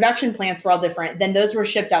so the production plants were all different. Then those were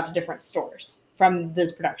shipped out to different stores from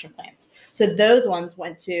those production plants. So those ones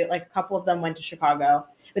went to, like, a couple of them went to Chicago,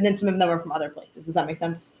 but then some of them were from other places. Does that make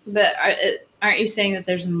sense? But aren't you saying that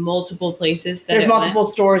there's multiple places that There's multiple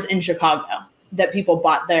stores in Chicago that people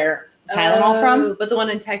bought their Tylenol from. But the one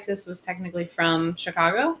in Texas was technically from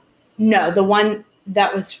Chicago? No, the one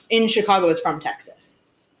that was in Chicago is from Texas.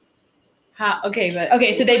 Okay, but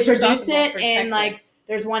Okay, so they who's produce responsible it for in, Texas? like,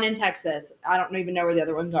 there's one in Texas. I don't even know where the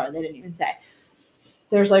other ones are. They didn't even say.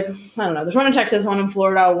 There's, like, I don't know. There's one in Texas, one in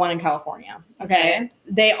Florida, one in California. Okay.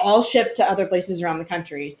 They all ship to other places around the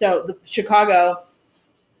country. So the Chicago,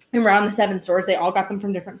 around the 7 stores, they all got them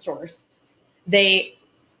from different stores. They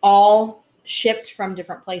all shipped from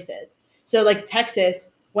different places. So, like, Texas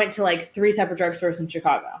went to, like, 3 separate drugstores in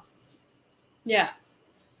Chicago. Yeah.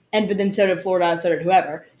 But then so did Florida, so did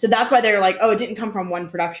whoever. So that's why they're like, oh, it didn't come from one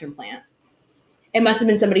production plant. It must have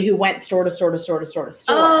been somebody who went store to store to store to store to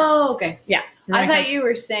store. Oh, okay. Yeah. I thought you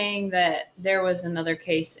were saying that there was another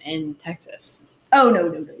case in Texas. Oh, no.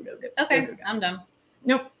 Okay, No. I'm done.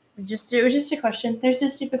 Nope. It was just a question. There's no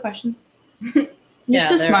stupid questions. You're Yeah,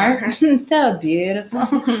 so there smart. So beautiful.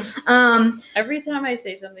 Every time I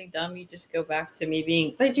say something dumb, you just go back to me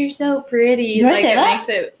being, but you're so pretty. Do I like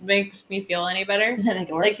say it that? makes me feel any better. Does that make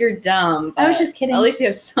it worse? Like you're dumb. I was but just kidding. At least you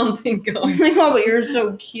have something going. Like, oh, but you're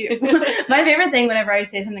so cute. My favorite thing whenever I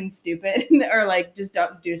say something stupid or, like, just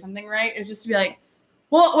don't do something right is just to be like,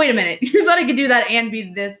 well, wait a minute. You thought I could do that and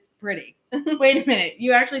be this pretty. Wait a minute.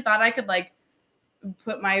 You actually thought I could, like,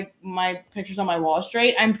 put my pictures on my wall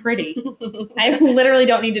straight? I'm pretty. I literally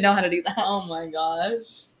don't need to know how to do that. Oh my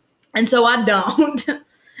gosh. And so I don't.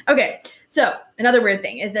 Okay. So another weird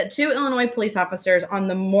thing is that 2 Illinois police officers on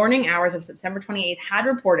the morning hours of September 28th had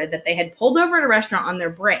reported that they had pulled over at a restaurant on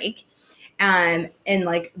their break in,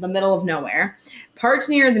 like, the middle of nowhere, parked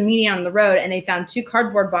near the median on the road, and they found 2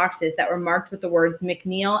 cardboard boxes that were marked with the words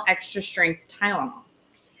McNeil Extra Strength Tylenol.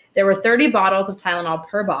 There were 30 bottles of Tylenol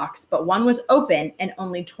per box, but one was open and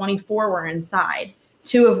only 24 were inside,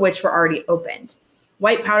 2 of which were already opened.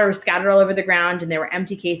 White powder was scattered all over the ground, and there were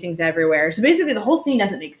empty casings everywhere. So basically, the whole scene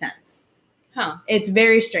doesn't make sense. Huh. It's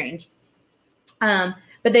very strange. But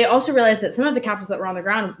they also realized that some of the capsules that were on the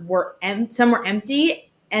ground some were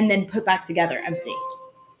empty and then put back together empty.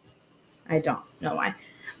 I don't know why.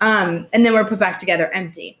 And then were put back together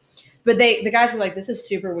empty. But the guys were like, this is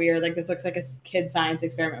super weird. Like, this looks like a kid science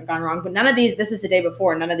experiment gone wrong. But this is the day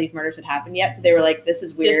before. None of these murders had happened yet. So they were like, this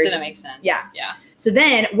is weird. Just didn't make sense. Yeah. Yeah. So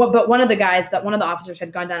then, but one of the officers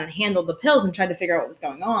had gone down and handled the pills and tried to figure out what was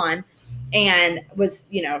going on and was,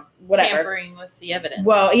 whatever. Tampering with the evidence.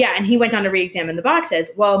 Well, yeah. And he went down to re-examine the boxes.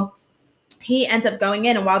 Well, he ends up going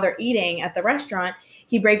in, and while they're eating at the restaurant,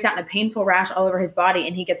 he breaks out in a painful rash all over his body,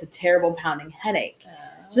 and he gets a terrible pounding headache.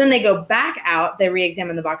 So then they go back out. They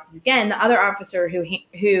re-examine the boxes again. The other officer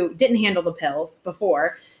who didn't handle the pills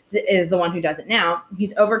before is the one who does it now.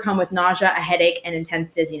 He's overcome with nausea, a headache, and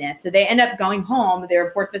intense dizziness. So they end up going home. They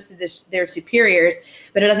report this to their superiors,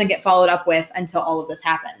 but it doesn't get followed up with until all of this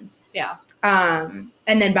happens. Yeah. And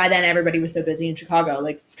then by then everybody was so busy in Chicago,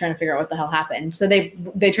 like trying to figure out what the hell happened. So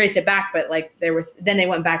they traced it back, but like then they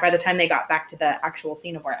went back. By the time they got back to the actual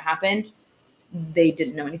scene of where it happened, they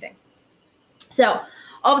didn't know anything. So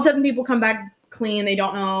all of a sudden people come back clean. They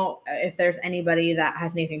don't know if there's anybody that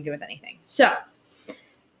has anything to do with anything. So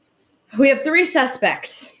we have 3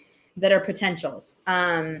 suspects that are potentials.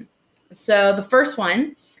 So the first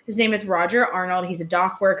one, his name is Roger Arnold. He's a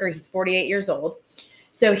dock worker. He's 48 years old.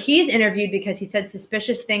 So he's interviewed because he said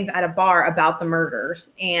suspicious things at a bar about the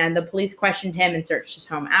murders, and the police questioned him and searched his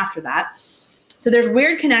home after that. So there's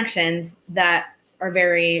weird connections that are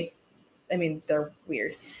they're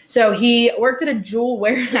weird. So he worked at a jewel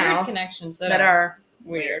warehouse. Weird connections that are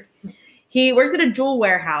weird. He worked at a jewel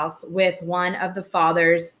warehouse with one of the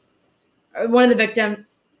victims.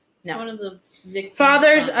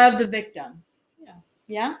 Fathers of the victim.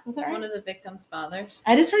 Yeah, was that right? One of the victim's fathers.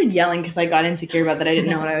 I just started yelling because I got insecure about that. I didn't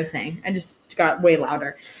know what I was saying. I just got way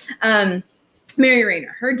louder. Mary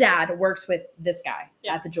Rayner, her dad works with this guy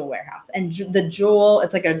at the jewel warehouse. And the jewel,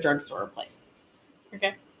 it's like a drugstore place.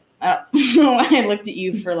 Okay. I looked at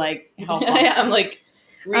you for like help. I'm like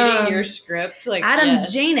reading your script. Like Adam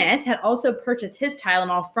Janus had also purchased his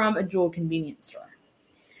Tylenol from a jewel convenience store.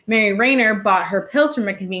 Mary Rayner bought her pills from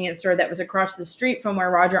a convenience store that was across the street from where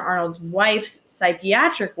Roger Arnold's wife's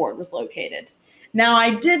psychiatric ward was located. Now,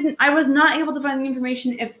 I was not able to find the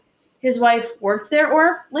information if his wife worked there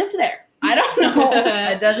or lived there. I don't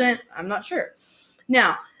know. I'm not sure.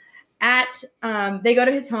 Now, they go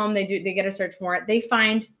to his home, they get a search warrant. They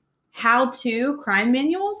find how-to crime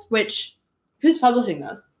manuals, who's publishing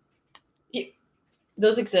those?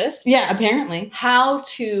 Those exist? Yeah, apparently.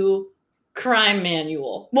 How-to crime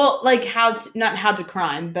manual. Well, like not how to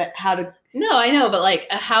crime, but how to. No, I know, but like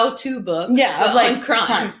a how-to book. Yeah, of like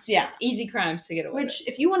crimes. Yeah, easy crimes to get away. Which,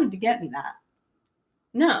 if you wanted to get me that.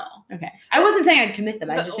 No. Okay. I wasn't saying I'd commit them.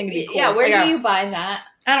 I just think it'd be cool. Yeah, where do you buy that?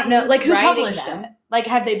 I don't know. Like, who published them? it? Like,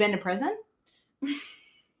 have they been to prison?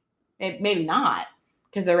 Maybe not,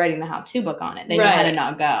 because they're writing the how-to book on it. They know how to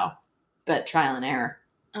not go, but trial and error.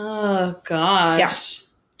 Oh gosh. Yeah.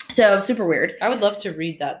 So, super weird. I would love to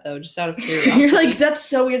read that, though, just out of curiosity. You're like, that's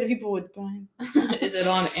so weird that people would buy. Is it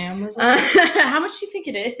on Amazon? How much do you think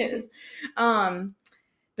it is?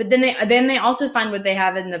 But then they also find what they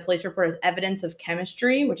have in the police report as evidence of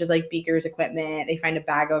chemistry, which is like beakers, equipment. They find a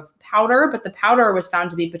bag of powder, but the powder was found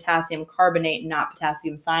to be potassium carbonate, not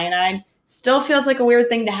potassium cyanide. Still feels like a weird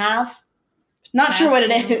thing to have. Not sure what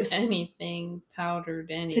it is. Anything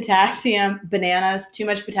powdered, anything. Potassium, bananas, too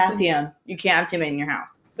much potassium. You can't have too many in your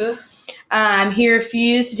house. He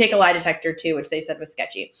refused to take a lie detector too, which they said was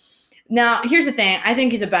sketchy. Now, here's the thing. I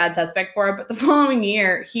think he's a bad suspect for it, but the following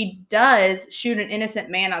year, he does shoot an innocent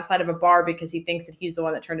man outside of a bar because he thinks that he's the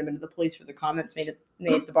one that turned him into the police for the comments made at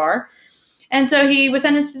the bar. And so he was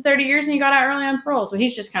sentenced to 30 years and he got out early on parole. So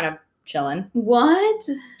he's just kind of chilling. What?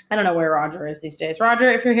 I don't know where Roger is these days. Roger,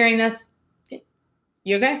 if you're hearing this,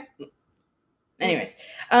 you okay? Anyways,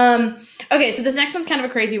 okay, so this next one's kind of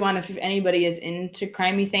a crazy one if anybody is into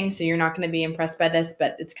crimey things, so you're not going to be impressed by this,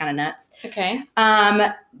 but it's kind of nuts. Okay.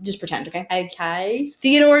 Just pretend, okay? Okay.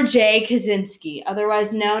 Theodore J. Kaczynski,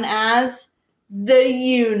 otherwise known as the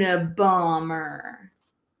Unabomber.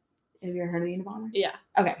 Have you ever heard of the Unabomber? Yeah.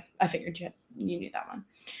 Okay, I figured you knew that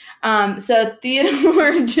one. So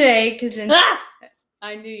Theodore J. Kaczynski.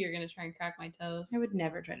 I knew you were going to try and crack my toes. I would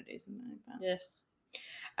never try to do something like that. Yeah.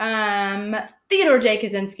 Theodore J.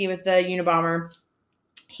 Kaczynski was the Unabomber.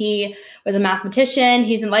 He was a mathematician.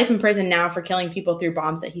 He's in life in prison now for killing people through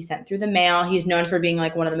bombs that he sent through the mail. He's known for being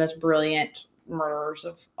like one of the most brilliant murderers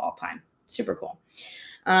of all time. Super cool.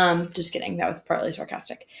 Just kidding. That was partly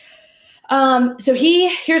sarcastic. So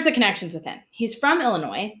here's the connections with him. He's from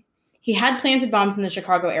Illinois. He had planted bombs in the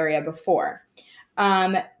Chicago area before.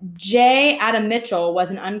 J. Adam Mitchell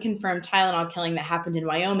was an unconfirmed Tylenol killing that happened in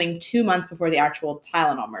Wyoming 2 months before the actual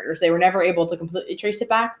Tylenol murders. They were never able to completely trace it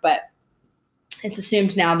back, but it's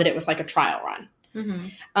assumed now that it was like a trial run.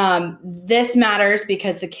 Mm-hmm. This matters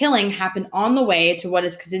because the killing happened on the way to what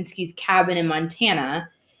is Kaczynski's cabin in Montana.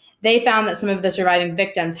 They found that some of the surviving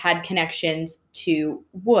victims had connections to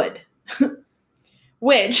wood,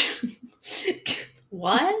 which...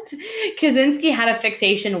 What? Kaczynski had a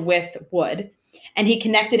fixation with wood. And he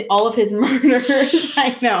connected all of his murders.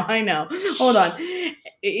 I know. Hold on.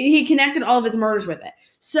 he connected all of his murders with it.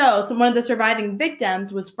 So one of the surviving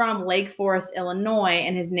victims was from Lake Forest, Illinois,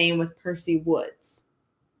 and his name was Percy Woods.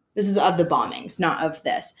 This is of the bombings, not of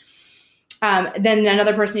this. Then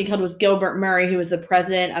another person he killed was Gilbert Murray, who was the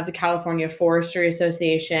president of the California Forestry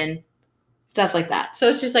Association. Stuff like that. So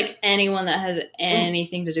it's just like anyone that has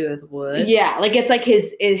anything to do with wood. Yeah, like it's like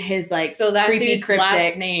his like So that creepy, dude's cryptic.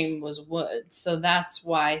 last name was Wood. So that's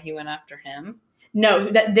why he went after him.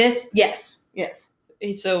 No, yes.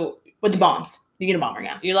 So With the bombs. You get a bomber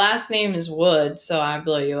now. your last name is Wood, so I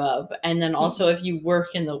blow you up. And then also if you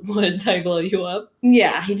work in the woods, I blow you up.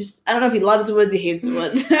 Yeah, I don't know if he loves the woods, he hates the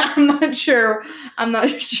woods. I'm not sure.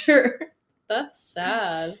 That's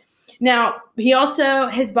sad. Now,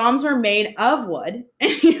 his bombs were made of wood,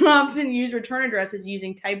 and he often used return addresses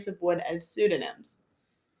using types of wood as pseudonyms.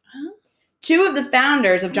 Huh? 2 of the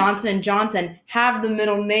founders of Johnson & Johnson have the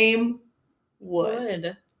middle name Wood.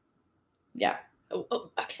 Wood. Yeah.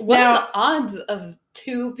 What Now- are the odds of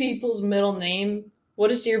 2 people's middle name? What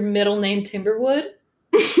is your middle name, Timberwood?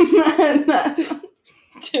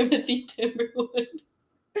 Timothy Timberwood.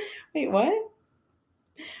 Wait, what?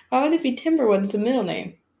 Why would it be Timberwood as a middle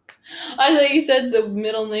name? I thought you said the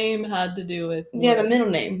middle name had to do with Yeah, the wood. middle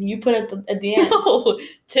name. You put it at the end. No,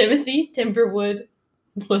 Timothy Timberwood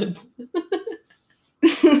Woods.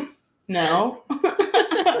 No.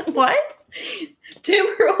 What?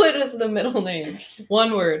 Timberwood was the middle name.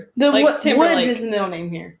 One word. The Like Timberlake. Woods is the middle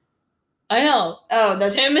name here. I know. Oh,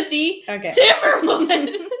 that's Timothy okay.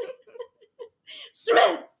 Timberwood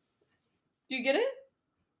Smith. Do you get it?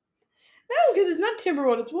 No, because it's not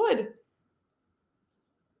Timberwood, it's wood.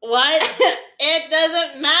 What? It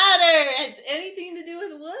doesn't matter. It's anything to do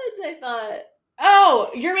with woods, I thought. Oh,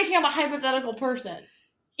 you're making up a hypothetical person.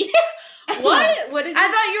 What? What did I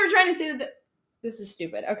thought you were trying to say that. This is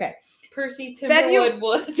stupid. Okay. Percy Timberwood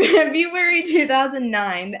Wood? February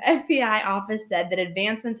 2009, the FBI office said that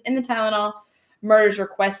advancements in the Tylenol murders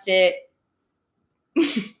requested.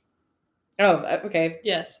 Oh, okay.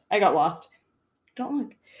 Yes. I got lost. Don't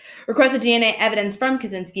look. Requested DNA evidence from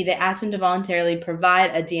Kaczynski. They asked him to voluntarily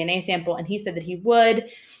provide a DNA sample, and he said that he would.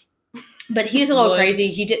 But he was a little Would. crazy.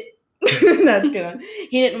 He did. That's a good one.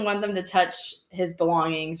 He didn't want them to touch his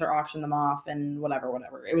belongings or auction them off and whatever.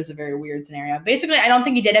 It was a very weird scenario. Basically, I don't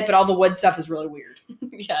think he did it, but all the wood stuff is really weird.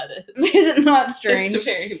 Yeah, it is. Is it not strange? It's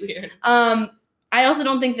very weird. I also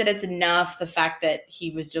don't think that it's enough, the fact that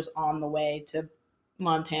he was just on the way to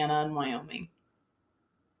Montana and Wyoming.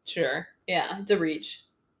 Sure. Yeah, it's a reach.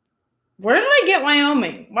 Where did I get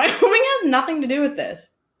Wyoming? Wyoming has nothing to do with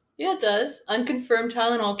this. Yeah, it does. Unconfirmed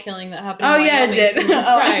Tylenol killing that happened. Oh in yeah, it Wyoming did. 2 months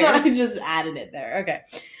Oh, I prior. thought I just added it there. Okay.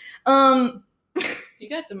 You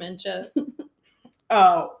got dementia.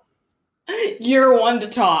 Oh. You're one to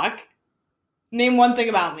talk. Name one thing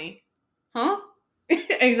about me. Huh?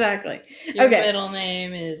 Exactly. Your Okay. middle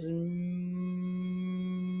name is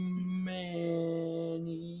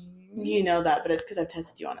Manny. You know that, but it's because I've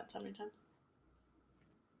tested you on it so many times.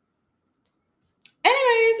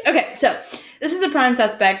 Anyways, okay, so this is the prime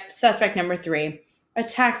suspect number 3, a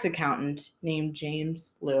tax accountant named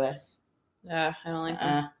James Lewis. I don't like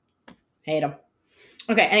him. Hate him.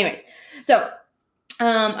 Okay, anyways, so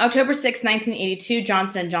October 6, 1982,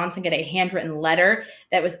 Johnson & Johnson get a handwritten letter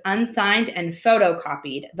that was unsigned and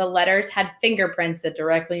photocopied. The letters had fingerprints that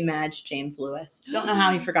directly matched James Lewis. Don't know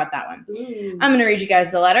how he forgot that one. Ooh. I'm going to read you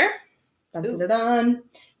guys the letter. Dun, Ooh. dun, dun.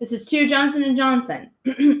 This is to Johnson & Johnson.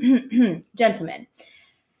 Gentlemen,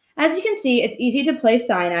 as you can see, it's easy to place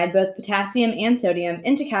cyanide, both potassium and sodium,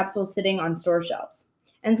 into capsules sitting on store shelves.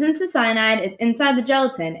 And since the cyanide is inside the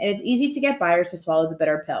gelatin, it is easy to get buyers to swallow the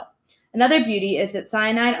bitter pill. Another beauty is that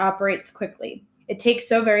cyanide operates quickly. It takes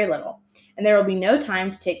so very little, and there will be no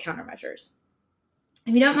time to take countermeasures.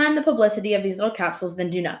 If you don't mind the publicity of these little capsules, then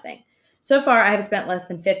do nothing. So far, I have spent less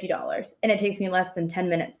than $50, and it takes me less than 10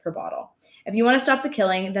 minutes per bottle. If you want to stop the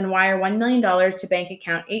killing, then wire $1 million to bank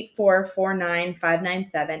account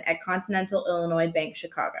 8449597 at Continental Illinois Bank,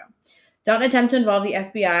 Chicago. Don't attempt to involve the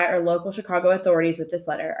FBI or local Chicago authorities with this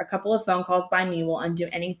letter. A couple of phone calls by me will undo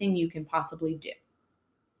anything you can possibly do.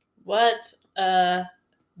 What a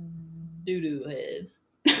doo-doo head.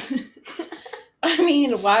 I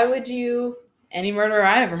mean, why would you? Any murderer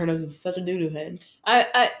I ever heard of is such a doo-doo head.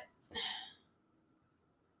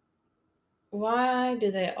 Why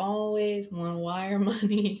do they always want to wire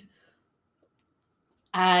money?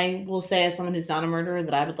 I will say, as someone who's not a murderer,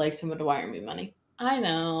 that I would like someone to wire me money. I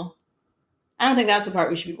know. I don't think that's the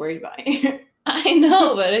part we should be worried about. I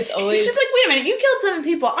know, but it's always. It's just like, wait a minute, you killed 7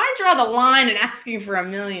 people. I draw the line in asking for $1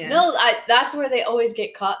 million. No, that's where they always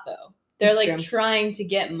get caught, though. They're That's like true. trying to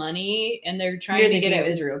get money, and they're trying You're to get thinking of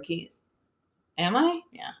it. Israel Keys. Am I?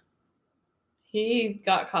 Yeah. He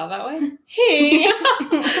got caught that way? He.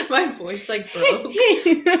 My voice like broke.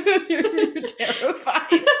 You're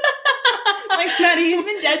terrified. Like, Maddie, he's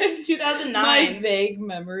been dead since 2009. My vague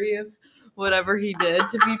memory of whatever he did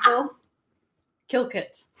to people. Kill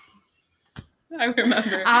kits. I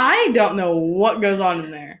remember. I don't know what goes on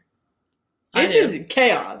in there. I It's do. just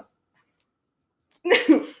chaos.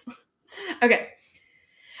 Okay.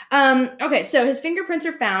 Okay, so his fingerprints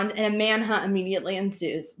are found and a manhunt immediately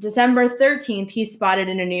ensues. December 13th, he's spotted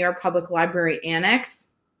in a New York Public Library annex.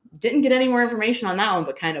 Didn't get any more information on that one,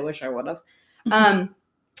 but kind of wish I would have.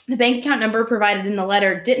 The bank account number provided in the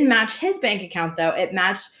letter didn't match his bank account, though. It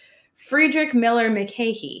matched Friedrich Miller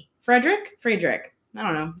McHahey. Friedrich. I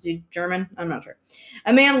don't know. Is he German? I'm not sure.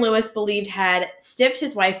 A man Lewis believed had stiffed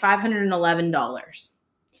his wife $511.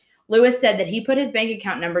 Lewis said that he put his bank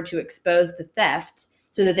account number to expose the theft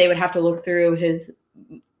so that they would have to look through his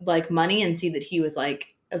like money and see that he was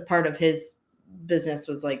like, as part of his business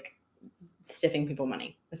was like stiffing people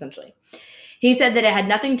money, essentially. He said that it had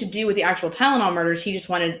nothing to do with the actual Tylenol murders. He just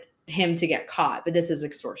wanted him to get caught, but this is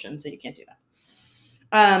extortion, so you can't do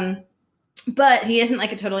that. But he isn't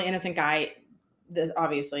like a totally innocent guy,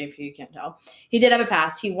 obviously, if you can't tell. He did have a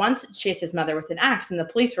past. He once chased his mother with an axe, and the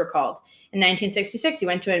police were called. In 1966, he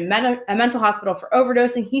went to a mental hospital for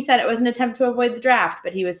overdosing. He said it was an attempt to avoid the draft,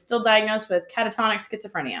 but he was still diagnosed with catatonic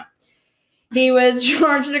schizophrenia. He was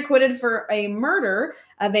charged and acquitted for a murder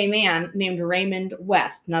of a man named Raymond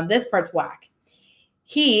West. Now, this part's whack.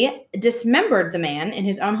 He dismembered the man in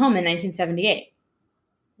his own home in 1978.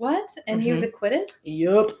 What? And he was acquitted?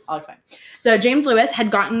 Yup. I'll explain. So James Lewis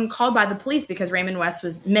had gotten called by the police because Raymond West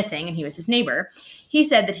was missing and he was his neighbor. He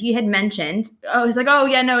said that he had mentioned, he's like, oh,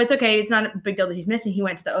 yeah, no, it's okay. It's not a big deal that he's missing. He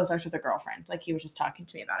went to the Ozarks with a girlfriend. Like, he was just talking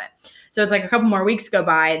to me about it. So it's like a couple more weeks go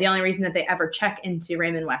by. The only reason that they ever check into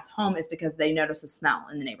Raymond West's home is because they notice a smell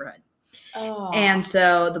in the neighborhood. Oh. And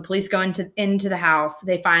so the police go into the house.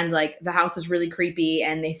 They find like the house is really creepy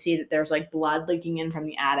and they see that there's like blood leaking in from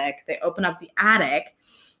the attic. They open up the attic.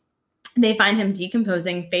 They find him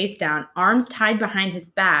decomposing face down, arms tied behind his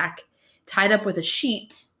back, tied up with a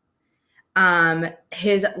sheet.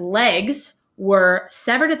 His legs were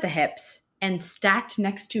severed at the hips and stacked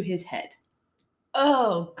next to his head.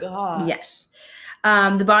 Oh, God. Yes.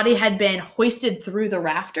 The body had been hoisted through the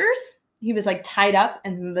rafters. He was like tied up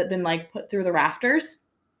and been like put through the rafters.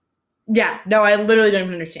 Yeah, no, I literally don't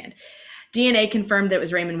even understand. DNA confirmed that it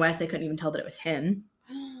was Raymond West. They couldn't even tell that it was him.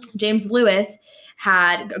 James Lewis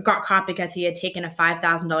got caught because he had taken a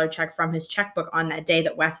 $5,000 check from his checkbook on that day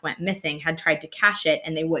that West went missing, had tried to cash it,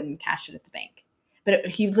 and they wouldn't cash it at the bank. But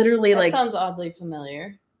he literally That sounds oddly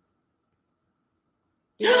familiar.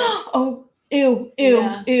 Oh, ew,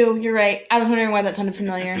 Yeah. you're right. I was wondering why that sounded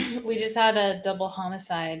familiar. We just had a double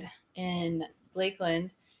homicide in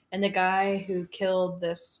Lakeland, and the guy who killed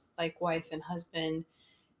this like wife and husband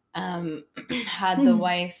had the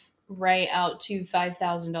wife write out two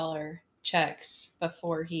 $5,000 checks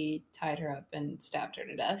before he tied her up and stabbed her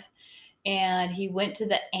to death. And he went to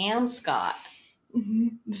the AMSCOT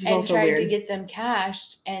and tried to get them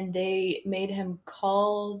cashed, and they made him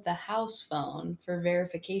call the house phone for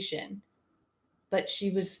verification. But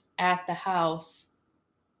she was at the house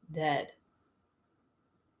dead.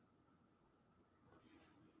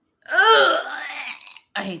 Ugh,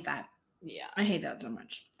 I hate that. Yeah. I hate that so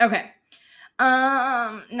much. Okay.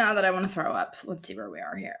 Now that I want to throw up, let's see where we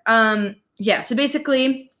are here. Yeah, so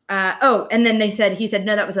basically, and then he said,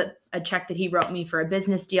 no, that was a check that he wrote me for a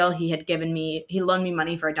business deal. He loaned me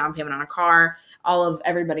money for a down payment on a car. All of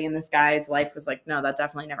everybody in this guy's life was like, no, that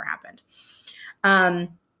definitely never happened.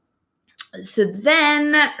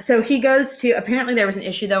 So he goes to, apparently there was an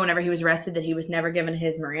issue though, whenever he was arrested, that he was never given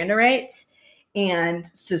his Miranda rights. And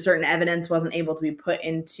so certain evidence wasn't able to be put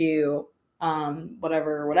into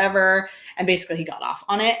whatever. And basically he got off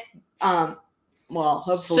on it. Well,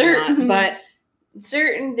 hopefully not, but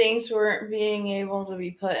certain things weren't being able to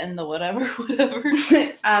be put in the whatever.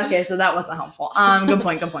 okay, so that wasn't helpful. Good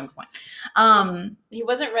point. He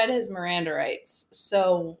wasn't read his Miranda rights.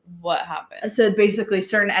 So what happened? So basically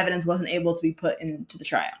certain evidence wasn't able to be put into the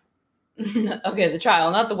trial. Okay, the trial,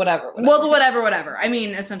 not the whatever. Well, the whatever. I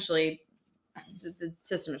mean, essentially, the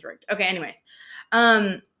system is rigged. Okay, anyways.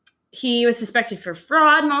 He was suspected for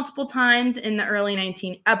fraud multiple times up until the early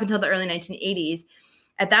 1980s.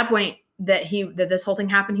 At that point that this whole thing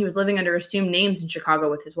happened, he was living under assumed names in Chicago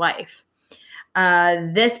with his wife.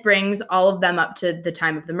 This brings all of them up to the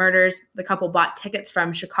time of the murders. The couple bought tickets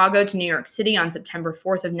from Chicago to New York City on September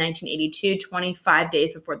 4th of 1982, 25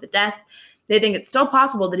 days before the death. They think it's still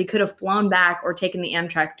possible that he could have flown back or taken the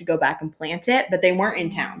Amtrak to go back and plant it, but they weren't in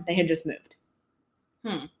town. They had just moved.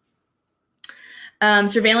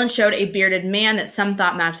 Surveillance showed a bearded man that some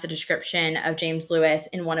thought matched the description of James Lewis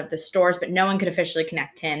in one of the stores, but no one could officially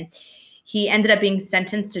connect him. He ended up being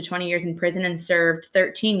sentenced to 20 years in prison and served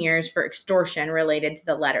 13 years for extortion related to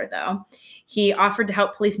the letter, though. He offered to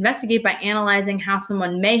help police investigate by analyzing how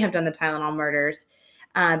someone may have done the Tylenol murders,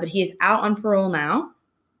 but he is out on parole now.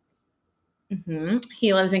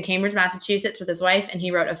 He lives in Cambridge, Massachusetts with his wife, and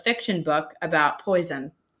he wrote a fiction book about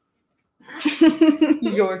poison.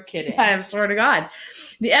 You're kidding. I swear to God.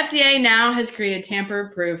 The FDA now has created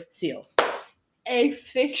tamper-proof seals. A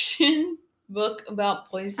fiction book about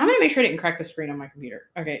poison? I'm going to make sure I didn't crack the screen on my computer.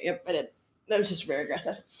 Okay, yep, I did. That was just very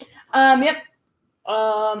aggressive. Yep.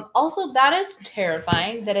 Also, that is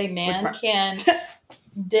terrifying that a Which man part? can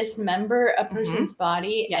dismember a person's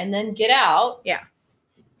body and then get out. Yeah.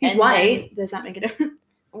 He's And white. Does that make a difference?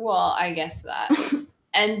 Well, I guess that.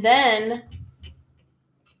 And then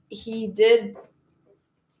he did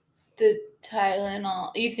the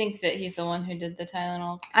Tylenol. You think that he's the one who did the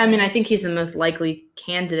Tylenol? I mean, I think he's the most likely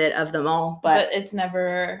candidate of them all, but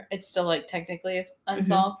it's still like technically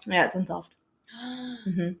unsolved. yeah, it's unsolved.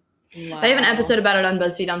 Wow. They have an episode about it on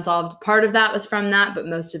BuzzFeed Unsolved. Part of that was from that, but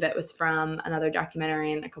most of it was from another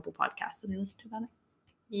documentary and a couple podcasts that I listened to about it.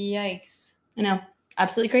 Yikes. I know.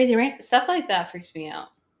 Absolutely crazy, right? Stuff like that freaks me out.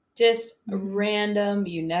 Just random,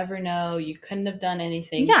 you never know. You couldn't have done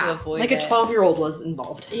anything to avoid like it. a 12-year-old was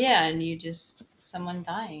involved. Yeah, and someone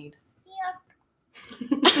died.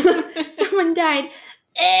 Someone died.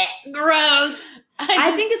 Gross.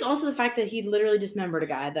 I think it's also the fact that he literally dismembered a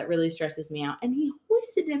guy that really stresses me out. And he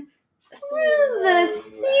hoisted him through the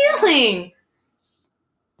ceiling.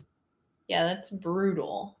 Yeah, that's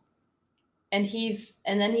brutal. And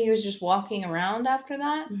then he was just walking around after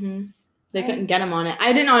that. They couldn't get him on it.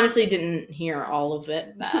 I didn't hear all of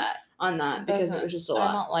it on that because it was just a lot.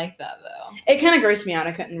 I don't like that though. It kind of grossed me out.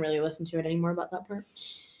 I couldn't really listen to it anymore about that part.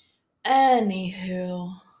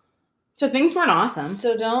 Anywho. So things weren't awesome.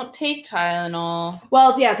 So don't take Tylenol.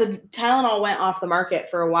 Well, yeah, so Tylenol went off the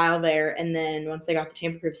market for a while there, and then once they got the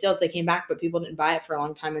tamper-proof seals, they came back, but people didn't buy it for a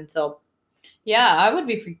long time until... Yeah, I would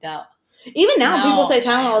be freaked out. Even now, people say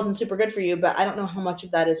Tylenol isn't super good for you, but I don't know how much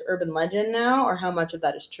of that is urban legend now or how much of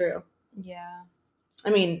that is true. Yeah.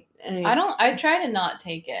 I mean... I try to not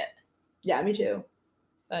take it. Yeah, me too.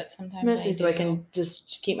 But sometimes Mostly so I can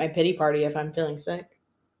just keep my pity party if I'm feeling sick.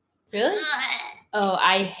 Really? Oh,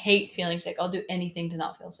 I hate feeling sick. I'll do anything to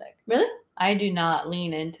not feel sick. Really? I do not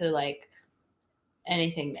lean into like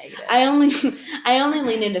anything negative. I only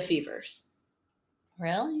lean into fevers.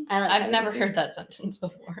 Really? I like I've having never a fever. heard that sentence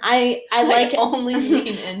before. I like only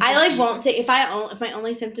lean into I like fever. won't take if my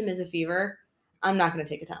only symptom is a fever, I'm not gonna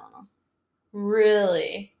take a Tylenol.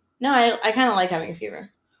 Really? No, I kind of like having a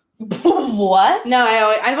fever. What? No,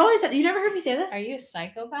 I've always said. You never heard me say this? Are you a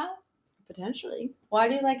psychopath? Potentially. Why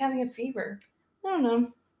do you like having a fever? I don't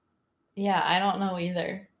know. Yeah, I don't know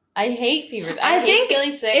either. I hate fevers. I hate think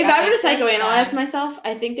feeling sick. If I were hate to feeling psychoanalyze sad. myself,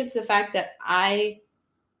 I think it's the fact that I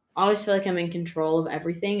always feel like I'm in control of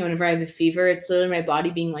everything. And whenever I have a fever, it's literally my body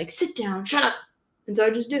being like, "Sit down, shut up," and so I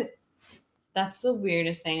just do. That's the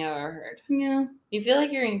weirdest thing I've ever heard. Yeah, You feel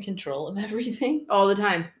like you're in control of everything? all the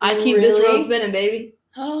time. I keep this Really? world spinning, baby.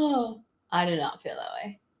 Oh, I do not feel that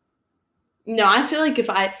way. No, I feel like if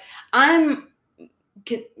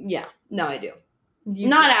yeah, no, I do. You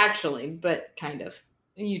Not actually, but kind of.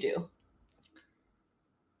 You do.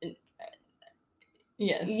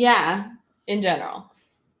 Yes. Yeah. In general.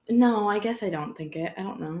 No, I guess I don't think it. I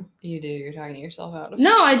don't know. You do. You're talking yourself out of it.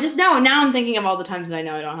 No, I just now I'm thinking of all the times that I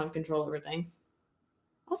know I don't have control over things.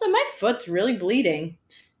 Also, my foot's really bleeding.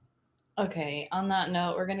 Okay, on that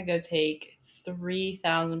note, we're going to go take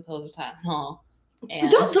 3,000 pills of Tylenol.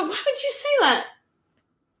 And Don't why did you say that?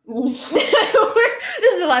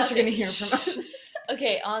 This is the last you're gonna hear from us.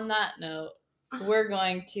 Okay, on that note, we're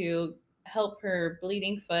going to help her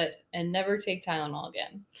bleeding foot and never take Tylenol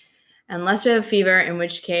again. Unless we have a fever, in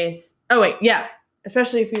which case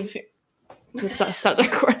especially if you just stop the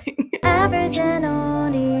recording. Average and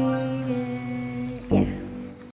only